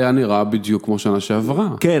 אתמול זה היה נראה בדיוק כמו שנה שעברה.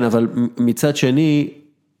 כן, אבל מצד שני,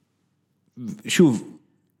 שוב,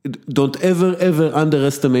 don't ever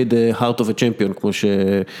underestimate the heart of a champion, כמו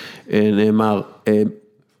שנאמר,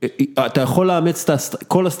 אתה יכול לאמץ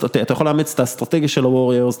את האסטרטגיה של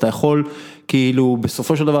הווריורס, אתה יכול, כאילו,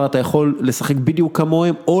 בסופו של דבר אתה יכול לשחק בדיוק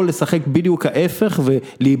כמוהם, או לשחק בדיוק ההפך,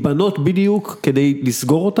 ולהיבנות בדיוק כדי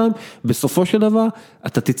לסגור אותם, בסופו של דבר,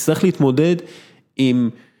 אתה תצטרך להתמודד עם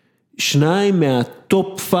 2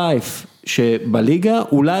 מהטופ 5 שבליגה,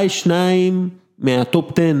 אולי 2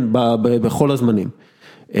 מהטופ 10 בכל הזמנים.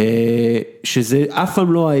 שזה אף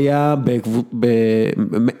פעם לא היה,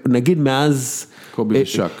 נגיד מאז...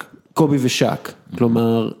 קובי ושק,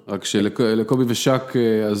 כלומר... רק שלקובי ושק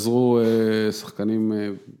עזרו שחקנים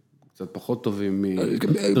קצת פחות טובים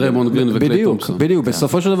מדריימון גרין וקליי תומפסון. בדיוק,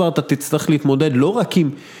 בסופו של דבר אתה תצטרך להתמודד לא רק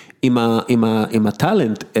עם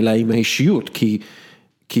הטלנט, אלא עם האישיות,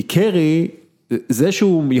 כי קרי, זה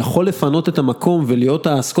שהוא יכול לפנות את המקום ולהיות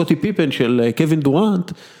הסקוטי פיפן של קווין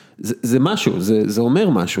דורנט, זה משהו, זה אומר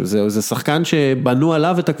משהו, זה שחקן שבנו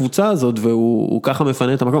עליו את הקבוצה הזאת, והוא ככה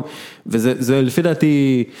מפנה את המקום, וזה לפי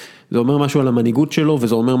דעתי, זה אומר משהו על המנהיגות שלו,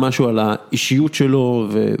 וזה אומר משהו על האישיות שלו,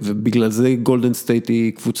 ובגלל זה גולדן סטייט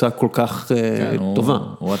היא קבוצה כל כך טובה.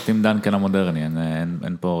 הוא הטים דנקן המודרני,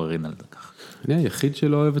 אין פה עוררין על זה כך. אני היחיד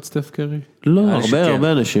שלא אוהב את סטף קרי? לא,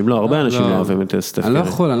 הרבה אנשים לא אוהבים את סטף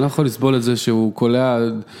קרי. אני לא יכול לסבול את זה שהוא קולע,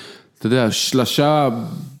 אתה יודע, שלשה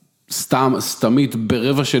סתמית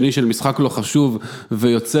ברבע שני של משחק לא חשוב,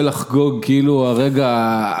 ויוצא לחגוג כאילו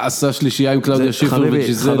הרגע עשה שלישייה עם קלאודיה שיפר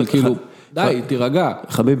וג'יזל, כאילו, די, תירגע.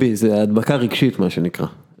 חביבי, זה הדבקה רגשית מה שנקרא.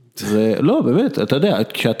 זה, לא, באמת, אתה יודע,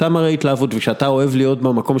 כשאתה מראה התלהבות, וכשאתה אוהב להיות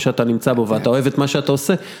במקום שאתה נמצא בו, ואתה אוהב את מה שאתה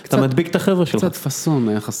עושה, אתה מדביק את החבר'ה שלך. קצת פסון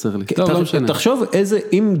היה חסר לי. טוב, לא משנה. תחשוב איזה,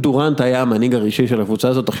 אם דורנט היה המנהיג הראשי של הקבוצה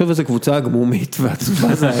הזאת, תחשוב איזה קבוצה גמומית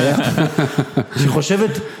ועצובה זה היה,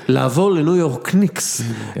 שחושבת לעבור לניו יורק ניקס.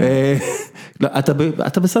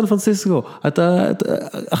 אתה בסן פרנסיסקו,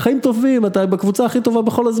 החיים טובים, אתה בקבוצה הכי טובה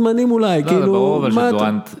בכל הזמנים אולי, כאילו... זה ברור, אבל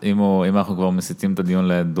שדורנט, אם אנחנו כבר מסיטים את הדיון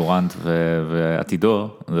לדורנט ועתידו,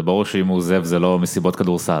 זה ברור שאם הוא עוזב זה לא מסיבות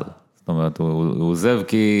כדורסל. זאת אומרת, הוא עוזב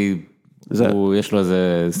כי יש לו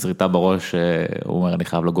איזה שריטה בראש, הוא אומר, אני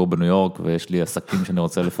חייב לגור בניו יורק, ויש לי עסקים שאני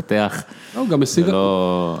רוצה לפתח. הוא גם משיג...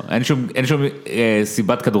 אין שום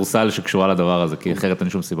סיבת כדורסל שקשורה לדבר הזה, כי אחרת אין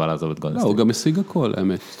שום סיבה לעזוב את גולדן סטייט. הוא גם משיג הכל,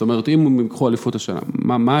 האמת. זאת אומרת, אם הם יקחו אליפות השנה,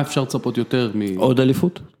 מה אפשר לצפות יותר מ... עוד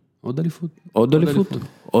אליפות?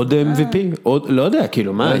 עוד MVP, לא יודע,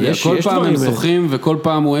 כאילו, מה, יש כל פעם הם זוכים, וכל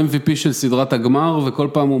פעם הוא MVP של סדרת הגמר, וכל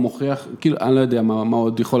פעם הוא מוכיח, כאילו, אני לא יודע מה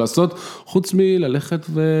עוד יכול לעשות, חוץ מללכת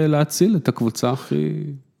ולהציל את הקבוצה הכי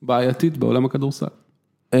בעייתית בעולם הכדורסל.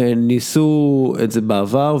 ניסו את זה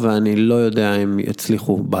בעבר, ואני לא יודע אם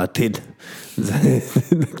יצליחו בעתיד.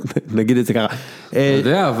 נגיד את זה ככה. אתה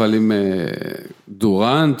יודע, אבל עם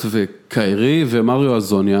דורנט וקיירי ומריו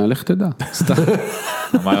אזוניה, לך תדע.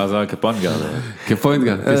 מריו אזוניה כפוינטגארד.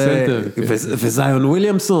 כפוינטגארד, כסנטר. וזיון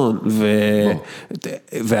וויליאמסון,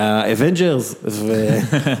 והאבנג'רס.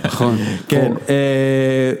 נכון. כן.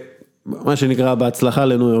 מה שנקרא בהצלחה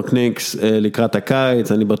לניו יורק ניקס לקראת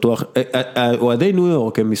הקיץ, אני בטוח, אוהדי ניו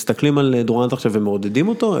יורק, הם מסתכלים על דורנט עכשיו ומעודדים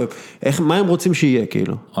אותו, מה הם רוצים שיהיה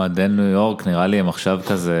כאילו? אוהדי ניו יורק נראה לי הם עכשיו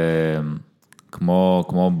כזה,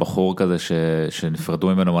 כמו בחור כזה שנפרדו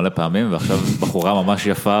ממנו מלא פעמים, ועכשיו בחורה ממש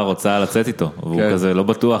יפה רוצה לצאת איתו, והוא כזה לא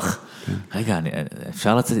בטוח, רגע,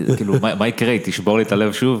 אפשר לצאת, כאילו מה יקרה, תשבור לי את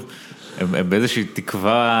הלב שוב, הם באיזושהי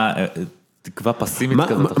תקווה פסימית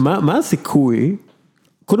כזאת. מה הסיכוי?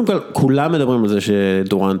 קודם כל, כולם מדברים על זה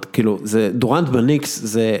שדורנט, כאילו, דורנט בניקס,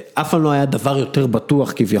 זה אף פעם לא היה דבר יותר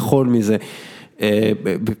בטוח כביכול מזה,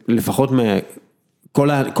 לפחות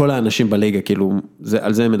כל האנשים בליגה, כאילו,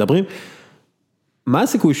 על זה הם מדברים. מה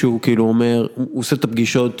הסיכוי שהוא כאילו אומר, הוא עושה את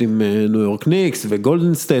הפגישות עם ניו יורק ניקס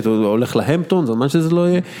וגולדן סטייט, הוא הולך להמפטון, זה מה שזה לא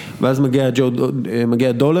יהיה, ואז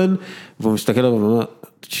מגיע דולן, והוא מסתכל עליו ואומר,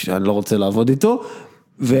 אני לא רוצה לעבוד איתו,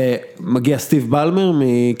 ומגיע סטיב בלמר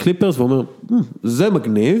מקליפרס ואומר, זה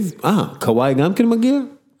מגניב, קוואי גם כן מגיע,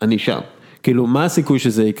 אני שם. כאילו, מה הסיכוי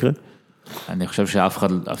שזה יקרה? אני חושב שאף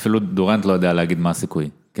אחד, אפילו דורנט לא יודע להגיד מה הסיכוי,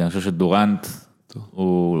 כי אני חושב שדורנט,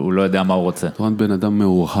 הוא לא יודע מה הוא רוצה. דורנט בן אדם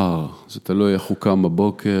מאוחר, זה תלוי איך הוא קם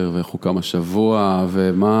בבוקר, ואיך הוא קם השבוע,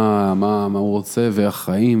 ומה הוא רוצה,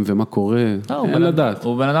 והחיים, ומה קורה, אין לדעת.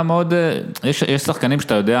 הוא בן אדם מאוד, יש שחקנים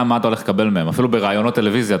שאתה יודע מה אתה הולך לקבל מהם, אפילו ברעיונות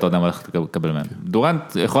טלוויזיה אתה יודע מה הולך לקבל מהם.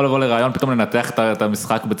 דורנט יכול לבוא לרעיון, פתאום לנתח את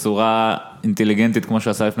המשחק בצורה אינטליגנטית, כמו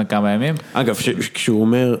שעשה לפני כמה ימים. אגב, כשהוא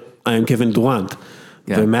אומר, I'm קווין דורנט,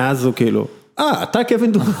 ומאז הוא כאילו, אתה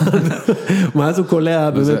קווין דורנט, מאז הוא קולע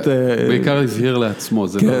באמת. בעיקר הזהיר לעצמו,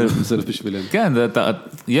 זה לא בשבילנו. כן,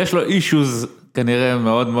 יש לו אישוז כנראה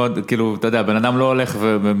מאוד מאוד, כאילו, אתה יודע, בן אדם לא הולך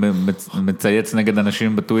ומצייץ נגד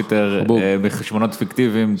אנשים בטוויטר, בחשבונות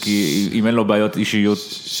פיקטיביים, כי אם אין לו בעיות אישיות.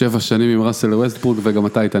 7 שנים עם ראסל ווסטברוק, וגם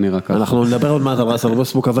אתה היית נראה ככה. אנחנו נדבר עוד מעט על ראסל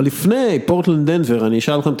ווסטברוק, אבל לפני פורטלנד דנבר, אני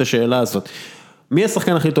אשאל לכם את השאלה הזאת. מי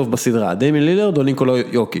השחקן הכי טוב בסדרה? דיימן לילארד או ניקולא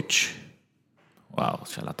יוקיץ'? וואו,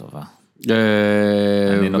 שאלה טובה.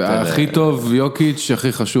 הכי טוב יוקיץ',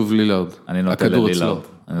 הכי חשוב לילארד. אני נוטה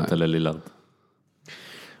ללילארד.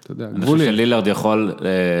 אני חושב שלילארד יכול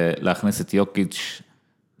להכניס את יוקיץ'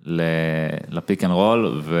 לפיק אנד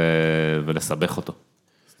רול ולסבך אותו.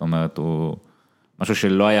 זאת אומרת, הוא משהו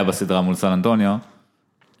שלא היה בסדרה מול סן אנטוניו,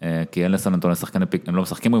 כי אין לסן אנטוניו שחקני פיק, הם לא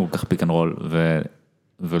משחקים כל כך פיק אנד רול,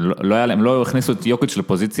 והם לא הכניסו את יוקיץ'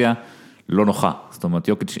 לפוזיציה לא נוחה. זאת אומרת,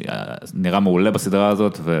 יוקיץ' נראה מעולה בסדרה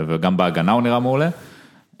הזאת, וגם בהגנה הוא נראה מעולה.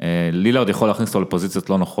 לילארד יכול להכניס אותו לפוזיציות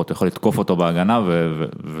לא נוחות, הוא יכול לתקוף אותו בהגנה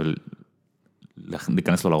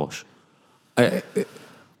ולהיכנס לו לראש.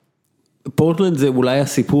 פורטלנד זה אולי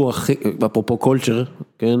הסיפור הכי, אפרופו קולצ'ר,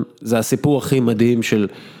 כן? זה הסיפור הכי מדהים של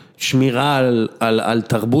שמירה על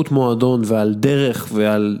תרבות מועדון ועל דרך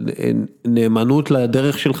ועל נאמנות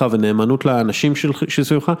לדרך שלך ונאמנות לאנשים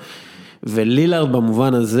שסביבך. ולילארד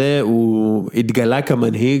במובן הזה הוא התגלה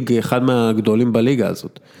כמנהיג אחד מהגדולים בליגה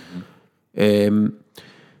הזאת.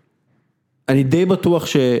 אני די בטוח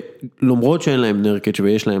שלמרות שאין להם נרקץ'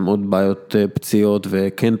 ויש להם עוד בעיות פציעות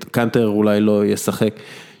וקנטר אולי לא ישחק,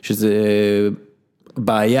 שזה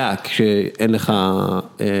בעיה כשאין לך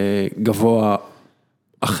גבוה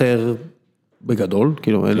אחר בגדול,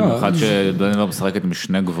 כאילו אין לך. אחד שדוידוביץ משחקת עם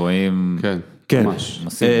 2 גבוהים. כן,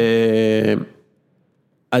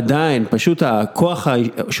 עדיין, פשוט הכוח,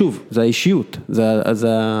 שוב, זה האישיות,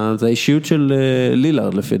 זה האישיות של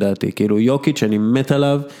לילארד לפי דעתי, כאילו יוקיץ' אני מת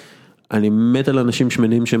עליו, אני מת על אנשים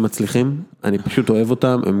שמנים שהם מצליחים, אני פשוט אוהב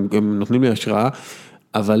אותם, הם נותנים לי השראה,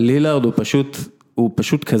 אבל לילארד הוא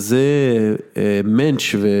פשוט כזה מנץ'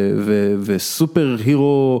 וסופר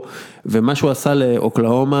הירו, ומה שהוא עשה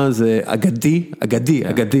לאוקלהומה זה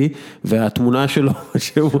אגדי, והתמונה שלו,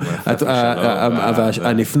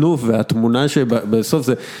 הנפנוף והתמונה שבסוף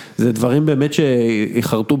זה דברים באמת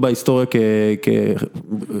שיחרטו בהיסטוריה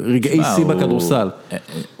כרגעי שיא בכדורסל.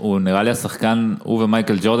 הוא נראה לי השחקן, הוא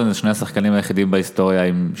ומייקל ג'ורדן זה 2 השחקנים היחידים בהיסטוריה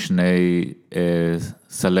עם 2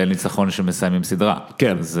 סלי ניצחון שמסיימים סדרה.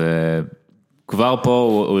 כן. זה כבר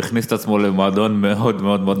פה הוא הכניס את עצמו למועדון מאוד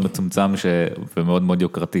מאוד מאוד מצומצם ומאוד מאוד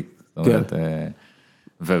יוקרתי. כן.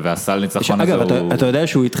 והסל ניצחון הזה הוא... אגב, אתה יודע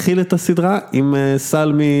שהוא התחיל את הסדרה עם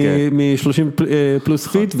סל מ-30 פלוס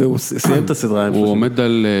פיט, והוא סיים את הסדרה. הוא עומד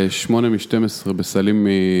על 8 מ-12 בסלים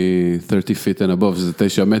מ-30 feet and above, שזה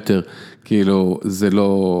 9 מטר, כאילו זה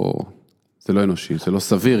לא... זה לא אנושי, זה לא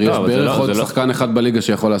סביר, יש בערך עוד שחקן אחד בליגה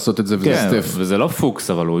שיכול לעשות את זה, וזה סטף. וזה לא פוקס,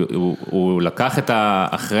 אבל הוא לקח את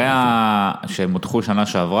אחרי שהם מותחו שנה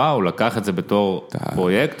שעברה, הוא לקח את זה בתור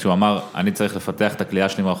פרויקט, שהוא אמר, אני צריך לפתח את הקליעה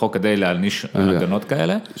שלי מרחוק, כדי להעניש הגנות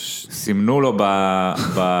כאלה, סימנו לו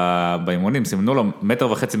באימונים, סימנו לו 1.5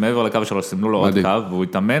 מטר מעבר לקו שלו, סימנו לו עוד קו, והוא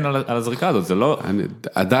התאמן על הזריקה הזאת, זה לא...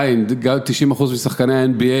 עדיין, 90% משחקני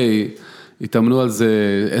ה-NBA, התאמנו על זה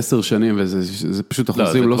 10 שנים, וזה פשוט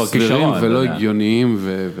אחוזים לא סבירים ולא הגיוניים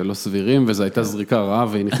ולא סבירים, וזו הייתה זריקה רעה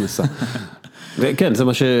והיא נכנסה. כן, זה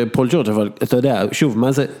מה שפול ג'ורג', אבל אתה יודע, שוב,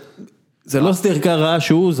 מה זה... זה לא זריקה רעה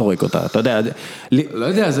שהוא זורק אותה, אתה יודע. לא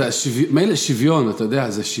יודע, זה מילא שוויון, אתה יודע,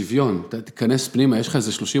 זה שוויון. אתה תיכנס פנימה, יש לך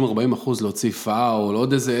איזה 30-40% להוציא פאול,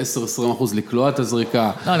 עוד איזה 10-20% לקלוע את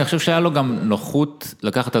הזריקה. לא, אני חושב שהיה לו גם נוחות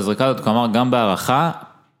לקחת את הזריקה הזאת, כלומר, גם בהערכה,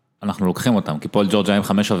 אנחנו לוקחים אותם, כי פול ג'ורג' היה עם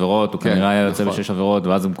 5 עבירות, הוא כנראה היה יוצא ב6 עבירות,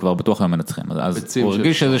 ואז הם כבר בטוח הם מנצחים. אז הוא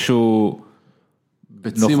הרגיש איזשהו...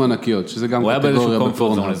 ביצים ענקיות, שזה גם קטגוריה בפורנו. הוא היה באיזשהו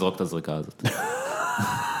קומפורט זון לזרוק את הזריקה הזאת.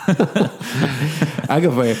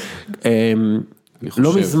 אגב,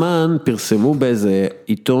 לא מזמן פרסמו באיזה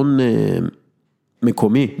עיתון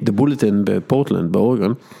מקומי, The Bulletin בפורטלנד,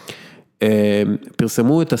 באורגון,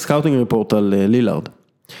 פרסמו את הסקאוטינג ריפורט על לילארד.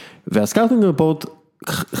 והסקאוטינג ריפורט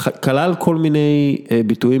כלל כל מיני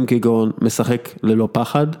ביטויים כגון משחק ללא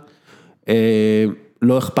פחד,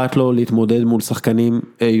 לא אכפת לו להתמודד מול שחקנים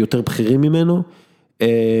יותר בכירים ממנו,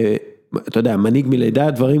 אתה יודע, מנהיג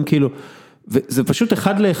מלידה, דברים כאילו, וזה פשוט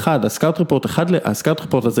אחד לאחד, הסקאוט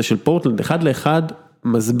ריפורט הזה של פורטלנד, אחד לאחד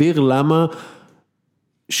מסביר למה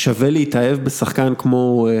שווה להתאהב בשחקן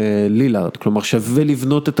כמו לילארד, כלומר שווה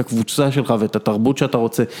לבנות את הקבוצה שלך ואת התרבות שאתה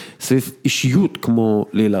רוצה, סביב אישיות כמו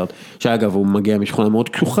לילארד, שאגב הוא מגיע משכונה מאוד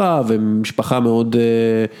קשוחה ומשפחה מאוד,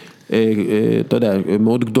 אתה יודע,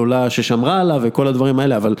 מאוד גדולה ששמרה עליו וכל הדברים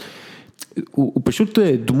האלה, אבל הוא פשוט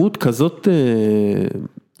דמות כזאת...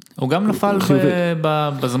 הוא גם נפל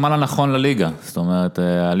בזמן הנכון לליגה, זאת אומרת,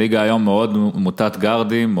 הליגה היום מאוד מוטת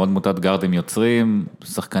גארדים, מאוד מוטת גארדים יוצרים,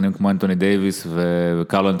 שחקנים כמו אנטוני דייביס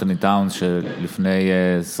וקרל אנטוני טאונס, שלפני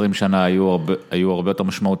 20 שנה היו הרבה יותר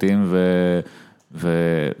משמעותיים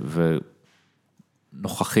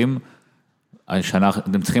ונוכחים, השנה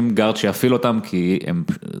הם צריכים גארד שיפיל אותם, כי הם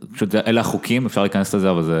פשוט, אלה החוקים, אפשר להיכנס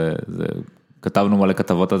לזה, אבל כתבנו מלא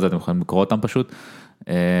כתבות על זה, אתם יכולים לקרוא אותם פשוט,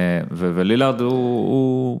 ולילארד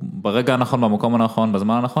הוא ברגע הנכון, במקום הנכון,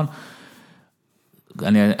 בזמן הנכון.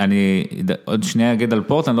 אני עוד שנייה אגיד על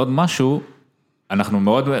פורטלנד, עוד משהו, אנחנו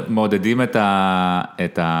מאוד מעודדים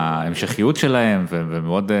את ההמשכיות שלהם,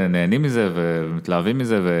 ומאוד נהנים מזה, ומתלהבים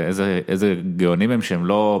מזה, ואיזה גאונים הם שהם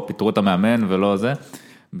לא פיתרו את המאמן ולא זה.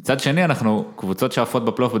 מצד שני, אנחנו קבוצות שאפות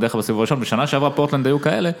בפלייאוף בדרך בסיבוב הראשון, בשנה שעברה פורטלנד היו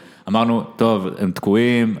כאלה, אמרנו, טוב, הם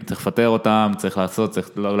תקועים, צריך לפטר אותם, צריך לעשות, צריך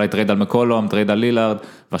אולי טרייד על מקולום, טרייד על לילארד,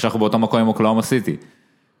 ועכשיו אנחנו באותו מקום עם אוקלאומה סיטי.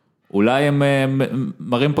 אולי הם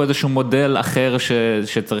מראים פה איזשהו מודל אחר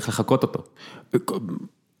שצריך לחכות אותו.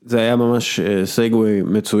 זה היה ממש סגווי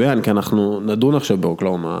מצוין, כי אנחנו נדון עכשיו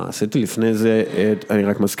באוקלאומה סיטי, לפני זה אני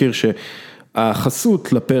רק מזכיר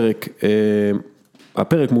שהחסות לפרק,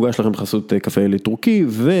 הפרק מוגש לכם בחסות קפה אלי טורקי,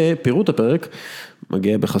 ופירוט הפרק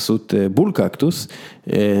מגיע בחסות בול קקטוס,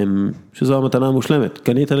 שזו המתנה המושלמת.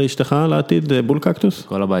 קנית לאשתך לעתיד בול קקטוס?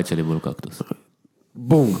 כל הבית שלי בול קקטוס.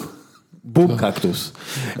 בום קקטוס.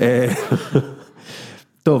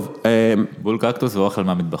 טוב. בול קקטוס ואוכל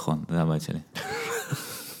מהמטבחון, זה הבית שלי.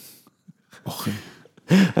 אוכל.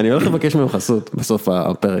 אני הולך לבקש מהם חסות בסוף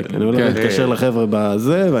הפרק. אני הולך להתקשר לחבר'ה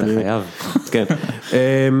בזה, אתה חייב. כן.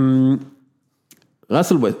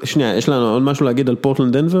 ראסל ווייסט, שנייה, יש לנו עוד משהו להגיד על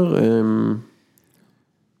פורטלנד דנבר?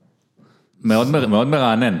 מאוד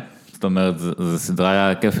מרענן, זאת אומרת, זו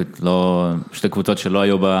סדרה כיפית, שתי קבוצות שלא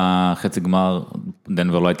היו בחצי גמר,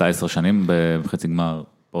 דנבר לא הייתה 10 שנים בחצי גמר,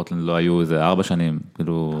 פורטלנד לא היו איזה 4 שנים,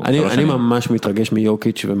 כאילו... אני ממש מתרגש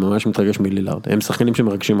מיוקיץ' וממש מתרגש מלילארד, הם שחקנים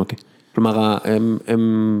שמרגשים אותי, כלומר,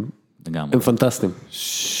 הם פנטסטיים.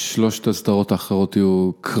 3 הסדרות האחרות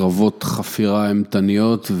יהיו קרבות חפירה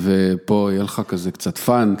אימתניות, ופה יהיה לך כזה קצת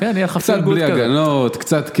פאן. כן, יהיה לך קצת בלי הגנות,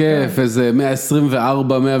 קצת כיף, איזה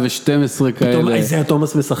 124, 112 כאלה. פתאום איזה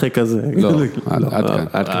תומאס משחק כזה. לא,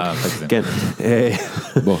 עד כאן. כן.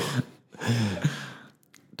 בוא.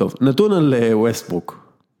 טוב, נתון על ווסטברוק.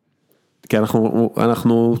 כי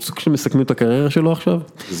אנחנו מסכמים את הקריירה שלו עכשיו.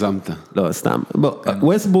 גזמת. לא, סתם. בוא,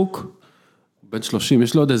 ווסטברוק, בן 30,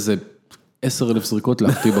 יש לו עוד איזה 10,000 זריקות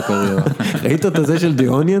להחטיא בקריירה. ראית את הזה של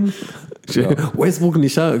דיוניאן? שווסטברוק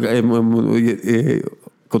נשאר,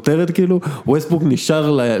 כותרת כאילו, ווסטברוק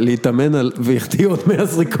נשאר להתאמן והחטיא עוד 100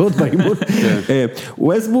 זריקות באימון.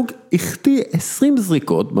 ווסטברוק החטיא 20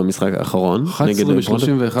 זריקות במשחק האחרון. 11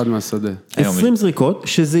 ב-31 מהשדה. 20 זריקות,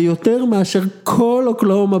 שזה יותר מאשר כל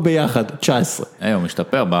אוקלהומה ביחד, 19. הוא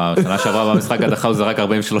משתפר, בשנה שעברה במשחק הדחה הוא זרק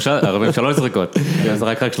 43 זריקות, הוא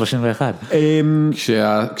זרק רק 31.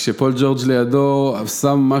 כשפול ג'ורג' לידו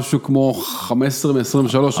שם משהו כמו 15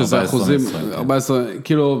 מ-23, שזה אחוזים, 14,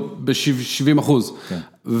 כאילו ב-70%,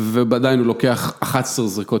 ובעדיין הוא לוקח 11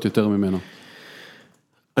 זריקות יותר ממנו.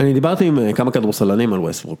 אני דיברתי עם כמה כדורסלנים על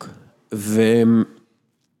ווסטברוק, והם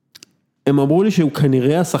אמרו לי שהוא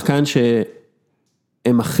כנראה השחקן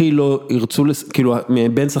שהם הכי לא ירצו, כאילו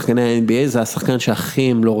בין שחקני ה-NBA זה השחקן שהכי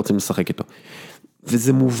הם לא רוצים לשחק איתו.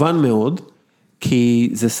 וזה מובן מאוד, כי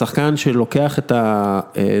זה שחקן שלוקח את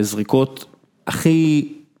הזריקות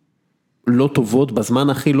הכי לא טובות, בזמן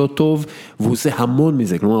הכי לא טוב, והוא עושה המון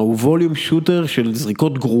מזה, כלומר הוא ווליום שוטר של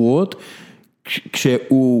זריקות גרועות,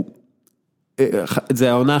 כשהוא...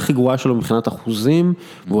 זה העונה הכי גרועה שלו מבחינת אחוזים,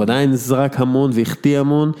 והוא עדיין זרק המון והחטיא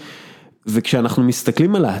המון, וכשאנחנו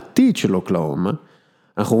מסתכלים על העתיד של אוקלהומה,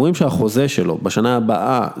 אנחנו רואים שהחוזה שלו בשנה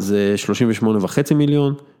הבאה זה 38.5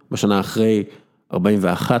 מיליון, בשנה אחרי 41.4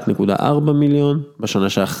 מיליון, בשנה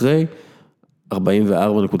שאחרי 44.2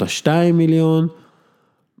 מיליון,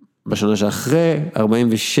 בשנה שאחרי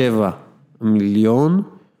 47 מיליון,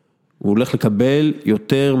 הוא הולך לקבל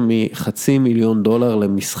יותר $500,000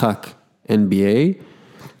 למשחק. NBA,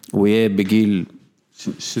 הוא יהיה בגיל...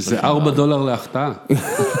 שזה $4 להחטאה.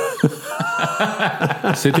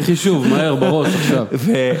 עשיתי חישוב, מהר בראש עכשיו.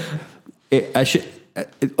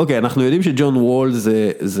 אוקיי, אנחנו יודעים שג'ון וול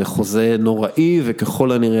זה חוזה נוראי,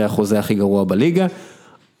 וככל הנראה החוזה הכי גרוע בליגה.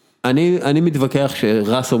 אני מתווכח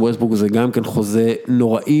שראסל ווסטברוק זה גם כן חוזה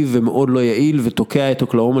נוראי ומאוד לא יעיל, ותוקע את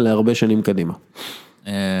אוקלהומה להרבה שנים קדימה.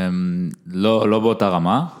 לא באותה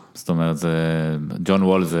רמה. זאת אומרת, ג'ון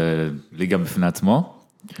וול זה ליגה בפני עצמו,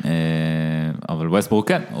 אבל ווסטברוק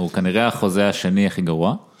כן, הוא כנראה החוזה השני הכי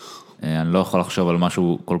גרוע, אני לא יכול לחשוב על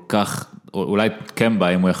משהו כל כך, אולי קמבה,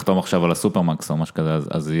 אם הוא יחתום עכשיו על הסופרמקס או משהו כזה,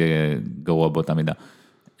 אז יהיה גרוע באותה מידה.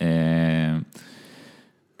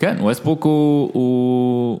 כן, ווסטברוק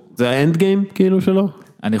הוא... זה האנד גיים כאילו שלו?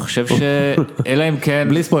 אני חושב שאלה אם כן...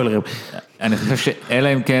 בלי ספוילרים. אני חושב שאלה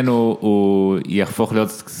אם כן הוא יהפוך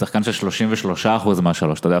להיות שחקן של 33%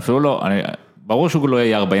 מהשלוש, אתה יודע, אפילו לא, ברור שהוא לא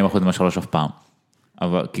יהיה 40% מהשלוש אף פעם,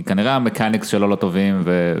 אבל, כי כנראה המקניקס שלו לא טובים,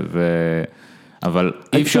 אבל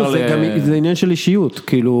אי אפשר זה עניין של אישיות,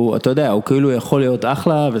 כאילו, אתה יודע, הוא כאילו יכול להיות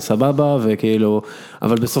אחלה וסבבה, וכאילו,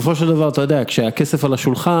 אבל בסופו של דבר, אתה יודע, כשהכסף על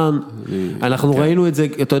השולחן, אנחנו ראינו את זה,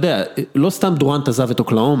 אתה יודע, לא סתם דורנט עזב את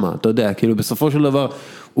אוקלהומה, אתה יודע, כאילו, בסופו של דבר,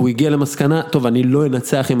 הוא הגיע למסקנה, טוב, אני לא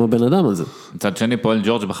אנצח עם הבן אדם הזה. מצד שני, פול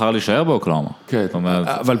ג'ורג' בחר להישאר באוקלהומה. כן.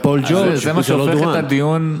 אבל פול ג'ורג' זה מה שהופך את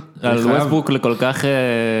הדיון על ווסטברוק לכל כך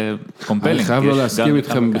קומפלינג. אני חייב לא להסכים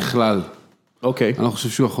איתכם בכלל. אוקיי. אני לא חושב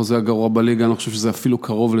שהוא החוזה הגרוע בליגה, אני לא חושב שזה אפילו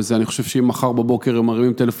קרוב לזה, אני חושב שאם מחר בבוקר הם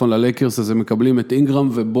מרימים טלפון ללייקרס, אז הם מקבלים את אינגרם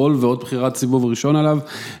ובול ועוד בחירת סיבוב ראשון עליו,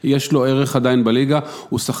 יש לו ערך עדיין בליגה,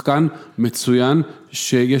 הוא שחקן מצוין,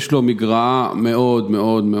 שיש לו מגרעה מאוד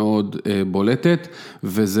מאוד מאוד בולטת,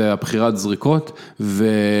 וזה הבחירת זריקות,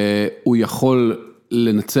 והוא יכול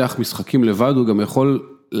לנצח משחקים לבד, הוא גם יכול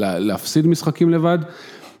להפסיד משחקים לבד,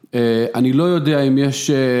 אני לא יודע אם יש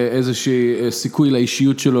איזושהי סיכוי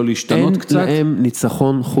לאישיות שלו להשתנות קצת. אין להם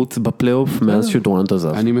ניצחון חוץ בפלייאוף מאז שטורונטו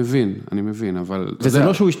עזב. אני מבין, אבל... וזה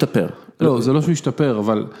לא שהוא ישתפר. לא, זה לא שהוא ישתפר,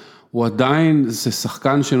 אבל הוא עדיין, זה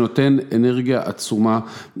שחקן שנותן אנרגיה עצומה,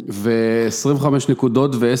 ו-25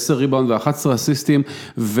 נקודות, ו10 ריבאונד, ו11 אסיסטים,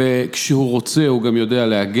 וכשהוא רוצה הוא גם יודע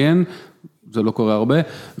להגן, זה לא קורה הרבה,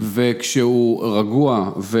 וכשהוא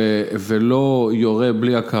רגוע ולא יורה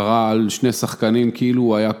בלי הכרה על שני שחקנים, כאילו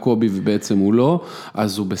הוא היה קובי ובעצם הוא לא,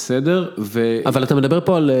 אז הוא בסדר. אבל אתה מדבר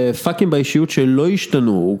פה על פאקים באישיות שלא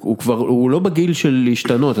השתנו, הוא לא בגיל של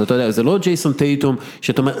להשתנות, אתה יודע, זה לא ג'ייסון טייטום,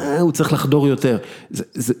 שאתה אומר, הוא צריך לחדור יותר,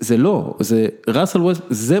 זה לא, זה ראסל ווסט,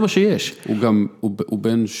 זה מה שיש. הוא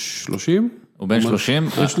בן 30? הוא בן 30.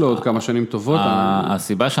 יש לו עוד כמה שנים טובות.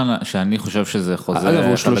 הסיבה שאני חושב שזה חוזר... אגב,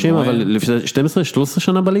 הוא 30, אבל 12-13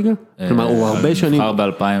 שנה בליגה? כלומר, הוא הרבה שנים... נבחר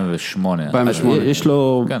ב-2008. יש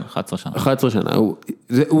לו... כן, 11 שנה. 11 שנה.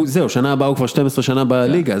 זהו, שנה הבאה הוא כבר 12 שנה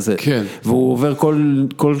בליגה. כן. והוא עובר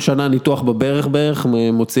כל שנה ניתוח בברך,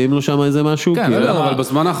 מוציאים לו שם איזה משהו. כן, אבל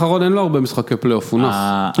בזמן האחרון אין לו הרבה משחקי פלייאוף, הוא נח.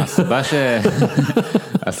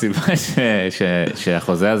 הסיבה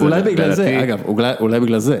שהחוזה הזה... אולי בגלל זה, אגב, אולי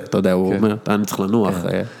בגלל זה, אתה יודע, הוא אומר, אני צריך לנוח.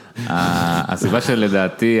 הסיבה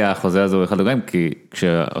שלדעתי החוזה הזה הוא אחד הדברים, כי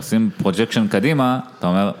כשעושים פרוג'קשן קדימה, אתה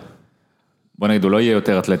אומר, בוא נגיד, הוא לא יהיה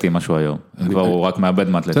יותר אתלטי משהו היום, כבר הוא רק מאבד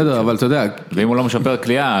מאתלטי. בסדר, אבל אתה יודע... ואם הוא לא משפר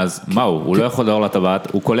קליעה, אז מה הוא? הוא לא יכול לעור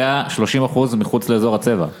לטבעת, הוא קולע 30% מחוץ לאזור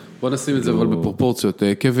הצבע. בוא נשים את זה אבל בפרופורציות,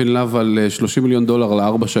 קווין לב על $30 מיליון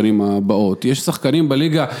ל4 שנים הבאות, יש שחקנים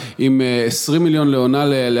בליגה עם 20 מיליון לעונה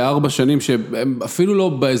ל4 שנים, שהם אפילו לא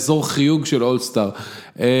באזור חיוג של אולסטאר,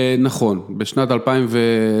 נכון, בשנת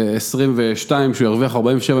 2022 שהוא ירוויח $47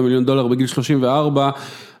 מיליון בגיל 34,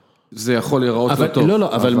 זה יכול להיראות לא טוב.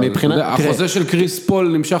 לא, אבל מבחינת... החוזה של קריס פול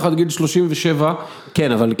נמשך עד גיל 37,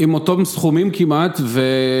 כן, אבל... עם אותם סכומים כמעט,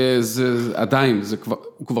 וזה עדיין,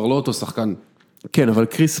 הוא כבר לא אותו שחקן. כן, אבל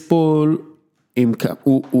קריס פול,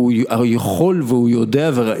 הוא יכול והוא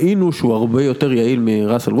יודע, וראינו שהוא הרבה יותר יעיל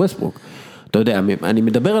מראסל ווסטברוק. אתה יודע, אני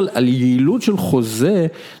מדבר על יעילות של חוזה,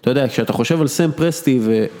 אתה יודע, כשאתה חושב על סם פרסטי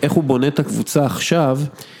ואיך הוא בונה את הקבוצה עכשיו,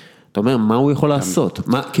 אתה אומר, מה הוא יכול לעשות?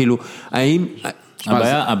 מה, כאילו, האם...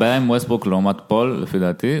 הבעיה עם ווסטברוק לעומת פול, לפי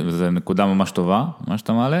דעתי, וזו נקודה ממש טובה, מה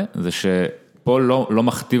שאתה מעלה, זה שפול לא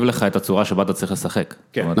מכתיב לך את הצורה שבה אתה צריך לשחק.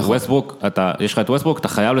 כן, נכון. ווסטברוק, יש לך את ווסטברוק, אתה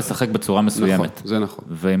חייב לשחק בצורה מסוימת. נכון, זה נכון.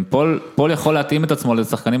 ואם פול יכול להתאים את עצמו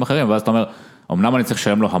לשחקנים אחרים, ואז אתה אומר, אמנם אני צריך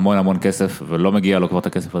לשלם לו המון כסף, ולא מגיע לו כבר את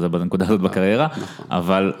הכסף הזה בנקודה הזאת בקריירה,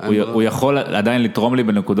 אבל הוא יכול עדיין לתרום לי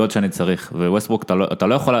בנקודות שאני צריך, וווסטברוק, אתה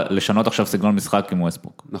לא יכול לשנות עכשיו סגנון משחק עם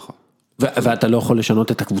ווסטברוק. נכון. ואתה לא יכול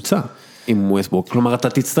לשנות את הקבוצה עם ווסטברוק, כלומר אתה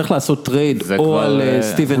תצטרך לעשות טרייד או על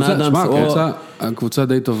סטיבן אדמס או... הקבוצה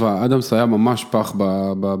די טובה, אדמס היה ממש פח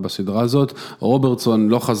בסדרה הזאת, רוברטסון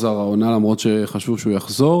לא חזר העונה למרות שחשבו שהוא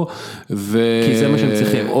יחזור, כי זה מה שהם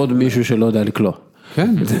צריכים, עוד מישהו שלא יודע לקלוע.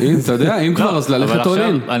 כן, אתה יודע, אם כבר אז ללכת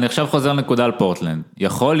עולין. אני עכשיו חוזר נקודה על פורטלנד,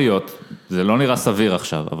 יכול להיות, זה לא נראה סביר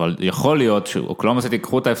עכשיו, אבל יכול להיות שאוקלהומה סיטי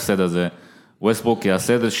ייקחו את ההפסד הזה, ווסטברוק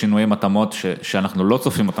יעשה איזה שינויים התאמות שאנחנו לא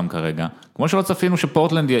צופים אותם כרגע, כמו שלא צפינו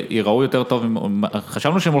שפורטלנד ייראו יותר טוב,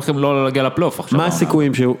 חשבנו שהם הולכים לא להגיע לפלייאוף עכשיו. מה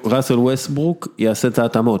הסיכויים שראסל ווסטברוק יעשה את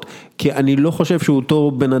ההתאמות? כי אני לא חושב שהוא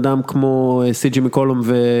אותו בן אדם כמו סי.ג'י מקולום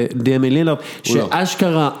ודיימי לילארד,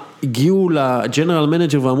 שאשכרה הגיעו לג'נרל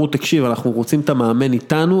מנג'ר ואמרו, תקשיב, אנחנו רוצים את המאמן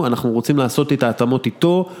איתנו, אנחנו רוצים לעשות את ההתאמות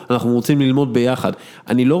איתו, אנחנו רוצים ללמוד ביחד.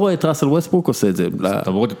 אני לא רואה את ראסל ווסטברוק עושה את זה.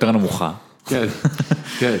 תבורות יותר נמוכה. כן,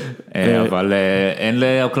 כן. אבל אין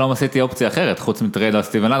לאוקלהומה סיטי אופציה אחרת, חוץ מטרייד על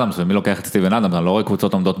סטיבן אדמס, ומי לוקח את סטיבן אדמס, אני לא רואה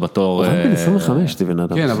קבוצות עומדות בתור... הוא רק בן 25 סטיבן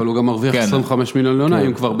אדמס. כן, אבל הוא גם מרוויח 25 מיליון לעונה,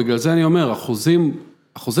 אם כבר בגלל זה אני אומר,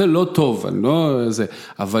 החוזה לא טוב, אני לא זה,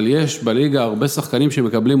 אבל יש בליגה הרבה שחקנים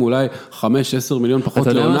שמקבלים אולי 5-10 מיליון פחות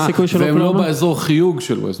לעונה, והם לא באזור חיוג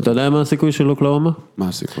של ווסטברוק. אתה יודע מה הסיכוי של אוקלהומה? מה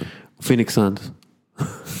הסיכוי? פיניקס סאנס.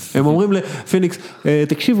 הם אומרים לפיניקס,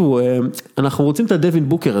 תקשיבו, אנחנו רוצים את הדווין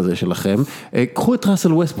בוקר הזה שלכם, קחו את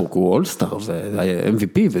ראסל ווסטברוק, הוא אולסטאר,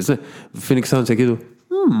 MVP וזה, ופיניקס סאנס יגידו,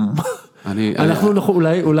 אנחנו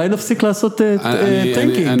אולי נפסיק לעשות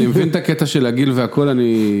טנקינג. אני מבין את הקטע של הגיל והכל,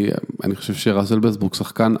 אני חושב שראסל ווסטברוק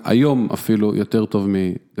שחקן היום אפילו יותר טוב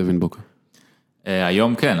מדווין בוקר.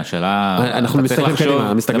 היום כן, השאלה... אנחנו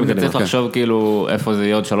מסתכלים קדימה. צריך לחשוב כאילו איפה זה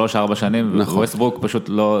יהיה עוד 3-4 שנים, ווסטברוק פשוט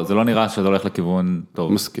לא, זה לא נראה שזה הולך לכיוון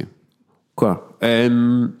טוב. מסכים.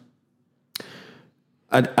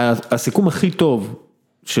 הסיכום הכי טוב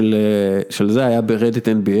של זה היה ברדיט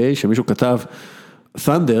NBA, שמישהו כתב,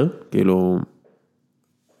 Thunder, כאילו,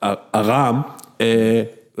 הרעם,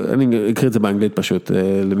 אני אקריא את זה באנגלית פשוט,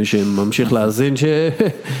 למי שממשיך להאזין,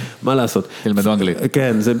 מה לעשות? תלמדו אנגלית.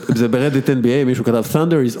 כן, זה ברדיט NBA, מישהו כתב,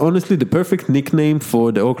 Thunder is honestly the perfect nickname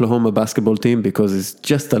for the Oklahoma basketball team, because it's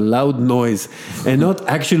just a loud noise, and not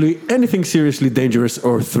actually anything seriously dangerous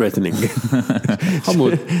or threatening.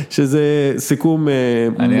 חמוד. שזה סיכום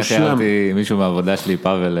מושלם. אני הכי אהבתי, מישהו מהעבודה שלי,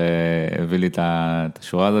 פאבל, הביא לי את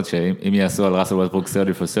השורה הזאת, שאם יעשו על ראסל ווסטברוק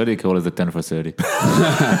 30 for 30, יקראו לזה 10 for 30.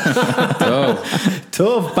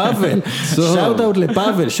 טוב, פאבל, שאוט-אוט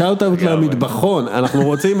לפאבל, שאוט-אוט למטבחון, אנחנו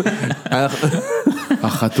רוצים...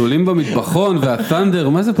 החתולים במטבחון והתנדר,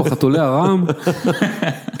 מה זה פה, חתולי הרם?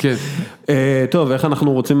 כן. טוב, איך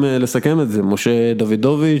אנחנו רוצים לסכם את זה? משה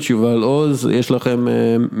דוידוביץ, יובל עוז, יש לכם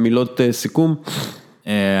מילות סיכום?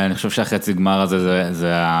 אני חושב שהחצי גמר הזה,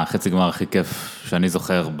 זה החצי גמר הכי כיף שאני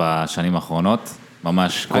זוכר בשנים האחרונות.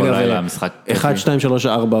 ממש כל לילה משחק. 1, 2, 3,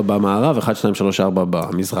 4 במערב, 1, 2, 3, 4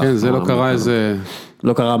 במזרח. כן, זה לא קרה איזה...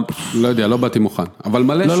 לא קרה... לא יודע, לא באתי מוכן. אבל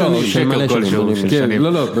מלא שנים. שקר כלשהו.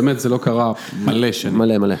 לא, באמת, זה לא קרה מלא שנים.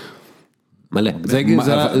 מלא. מלא,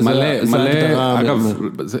 אגב,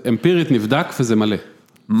 אמפירית נבדק וזה מלא.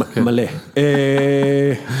 מלא.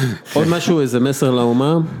 עוד משהו, איזה מסר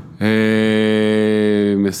לאומה?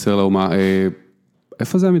 מסר לאומה.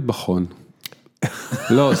 איפה זה המטבחון?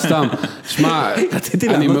 לא, סתם, שמע,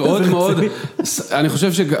 אני מאוד, אני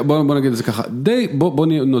חושב בוא נגיד את זה ככה, בוא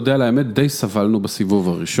נודה על האמת, די סבלנו בסיבוב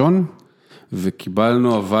הראשון,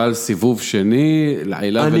 וקיבלנו אבל סיבוב שני,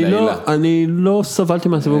 לעילה ולעילה. אני לא סבלתי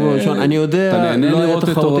מהסיבוב הראשון, אני יודע, אתה נהנה לראות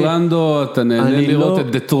את אורלנדו, אתה נהנה לראות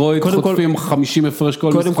את דטרויט, חוטפים 50 הפרש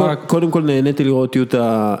כל משחק. קודם כל נהניתי לראות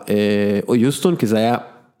יוטה או יוסטון, כי זה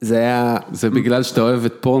היה... זה בגלל שאתה אוהב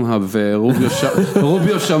את פורנהאב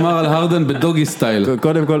ורוביו שמר על הרדן בדוגי סטייל.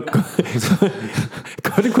 קודם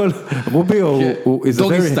כל, רוביו הוא...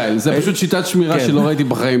 דוגי סטייל, זה פשוט שיטת שמירה שלא ראיתי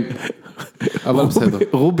בחיים. אבל בסדר.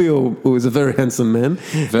 רוביו הוא a very handsome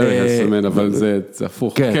man. very handsome man, אבל זה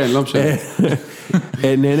הפוך. כן, לא משנה.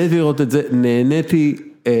 נהניתי לראות את זה, נהניתי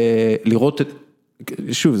לראות את...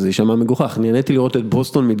 שוב, זה יישמע מגוחך, נהניתי לראות את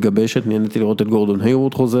בוסטון מתגבשת, נהניתי לראות את גורדון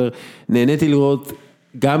היוורד חוזר, נהניתי לראות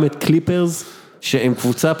גם את קליפרס, שהם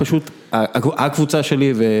קבוצה פשוט, הקבוצה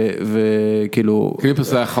שלי וכאילו...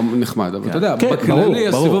 קליפרס היה נחמד, אבל אתה יודע, בכללי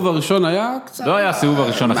הסיבוב הראשון היה קצת... לא היה הסיבוב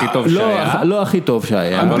הראשון הכי טוב שהיה. לא הכי טוב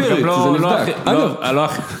שהיה. אמפירית, זה נבדק. לא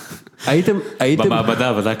הכי... הייתם...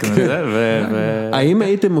 במעבדה בדקנו את זה, האם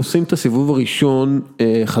הייתם עושים את הסיבוב הראשון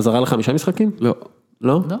חזרה ל5 משחקים? לא.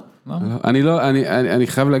 לא? לא. אני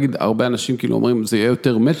חייב להגיד, הרבה אנשים כאילו אומרים, זה יהיה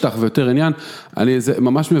יותר מתח ויותר עניין, זה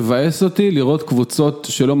ממש מבאס אותי לראות קבוצות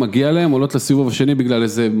שלא מגיע להם, עולות לסיבוב השני בגלל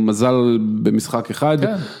איזה מזל במשחק אחד,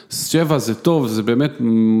 7 זה טוב, זה באמת,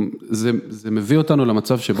 זה מביא אותנו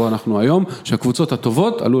למצב שבו אנחנו היום, שהקבוצות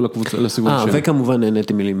הטובות עלו לסיבוב השני. וכמובן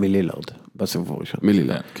נהניתי מלילארד בסיבוב הראשון.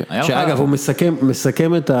 מלילארד, כן. שאגב, הוא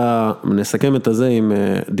מסכם את זה עם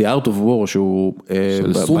The Art of War, שהוא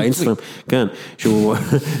באינסטגרם, כן, שהוא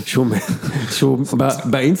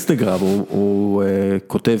באינסטגרם, הוא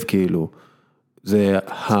כותב כאילו, זה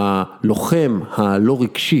הלוחם הלא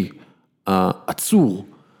רגשי, העצור,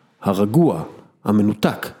 הרגוע,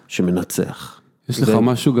 המנותק, שמנצח. יש לך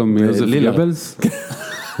משהו גם מיוזף גבלס?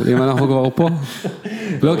 אם אנחנו כבר פה?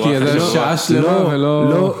 לא, כי זה שעה שלמה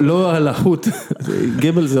ולא... לא הלהוט,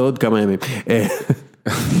 גבל זה עוד כמה ימים.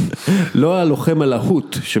 לא הלוחם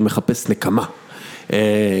הלהוט שמחפש נקמה.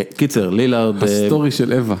 קיצר, לילארד... הסטורי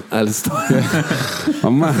של אווה. על הסטורי.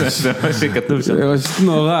 ממש. זה מה שכתוב שם. זה פשוט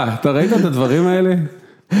נורא. אתה ראית את הדברים האלה?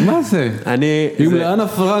 מה זה? אם לאנה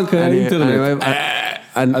פרנק היה אינטרנט.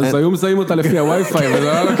 אז היו מזהים אותה לפי הווי-פיי, אבל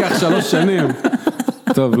זה היה לוקח 3 שנים.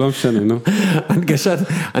 טוב, לא משנה, נו.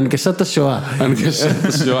 הנגשת השואה. הנגשת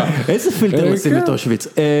השואה. איזה פילטר עושים את אושוויץ?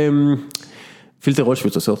 פילטר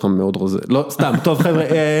אושוויץ עושה אותך מאוד רוזה. לא, סתם, טוב חבר'ה,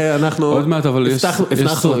 אנחנו... עוד מעט, אבל יש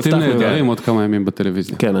סרטים נהדרים עוד כמה ימים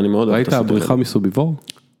בטלוויזיה. כן, אני מאוד אוהב את הסרטים. ראית הבריחה מסוביבור?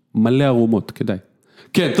 מלא ערומות, כדאי.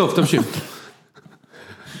 כן, טוב, תמשיך.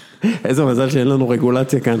 איזה מזל שאין לנו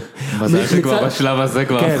רגולציה כאן. מזל שכבר בשלב הזה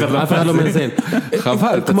כבר אף אחד לא מאזן.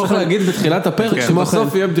 חבל, אתה צריך להגיד בתחילת הפרק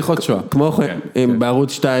שבסוף יהיה בדיחות שואה. כמו כן, אם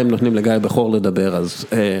בערוץ 2 נותנים לגיא בכור לדבר, אז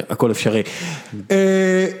הכל אפשרי.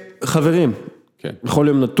 חברים, בכל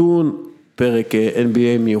יום נתון, פרק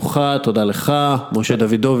NBA מיוחד, תודה לך, משה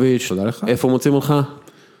דוידוביץ. תודה לך. איפה מוצאים אותך?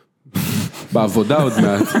 בעבודה עוד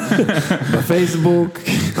מעט. בפייסבוק,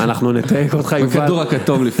 אנחנו נתייק אותך יובל. בכדור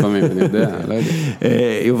הכתוב לפעמים, אני יודע, לא יודע.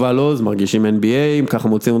 יובל עוז, מרגישים NBA, ככה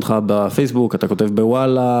מוצאים אותך בפייסבוק, אתה כותב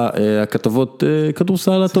בוואלה, הכתבות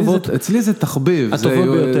כדורסל הטובות. אצלי זה תחביב. הטובות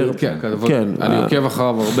ביותר. כן, אני עוקב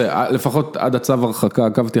אחריו הרבה, לפחות עד הצו הרחקה,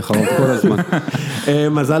 עקבתי אחריו כל הזמן.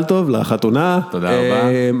 מזל טוב לחתונה. תודה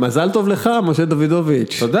רבה. מזל טוב לך, משה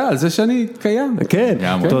דוידוביץ. תודה על זה שאני קיים. כן,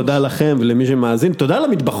 תודה לכם ולמי שמאזין, תודה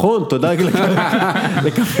למטבחון, תודה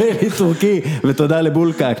לקפה טורקי, ותודה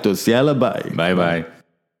לבול קקטוס, יאללה ביי. ביי ביי.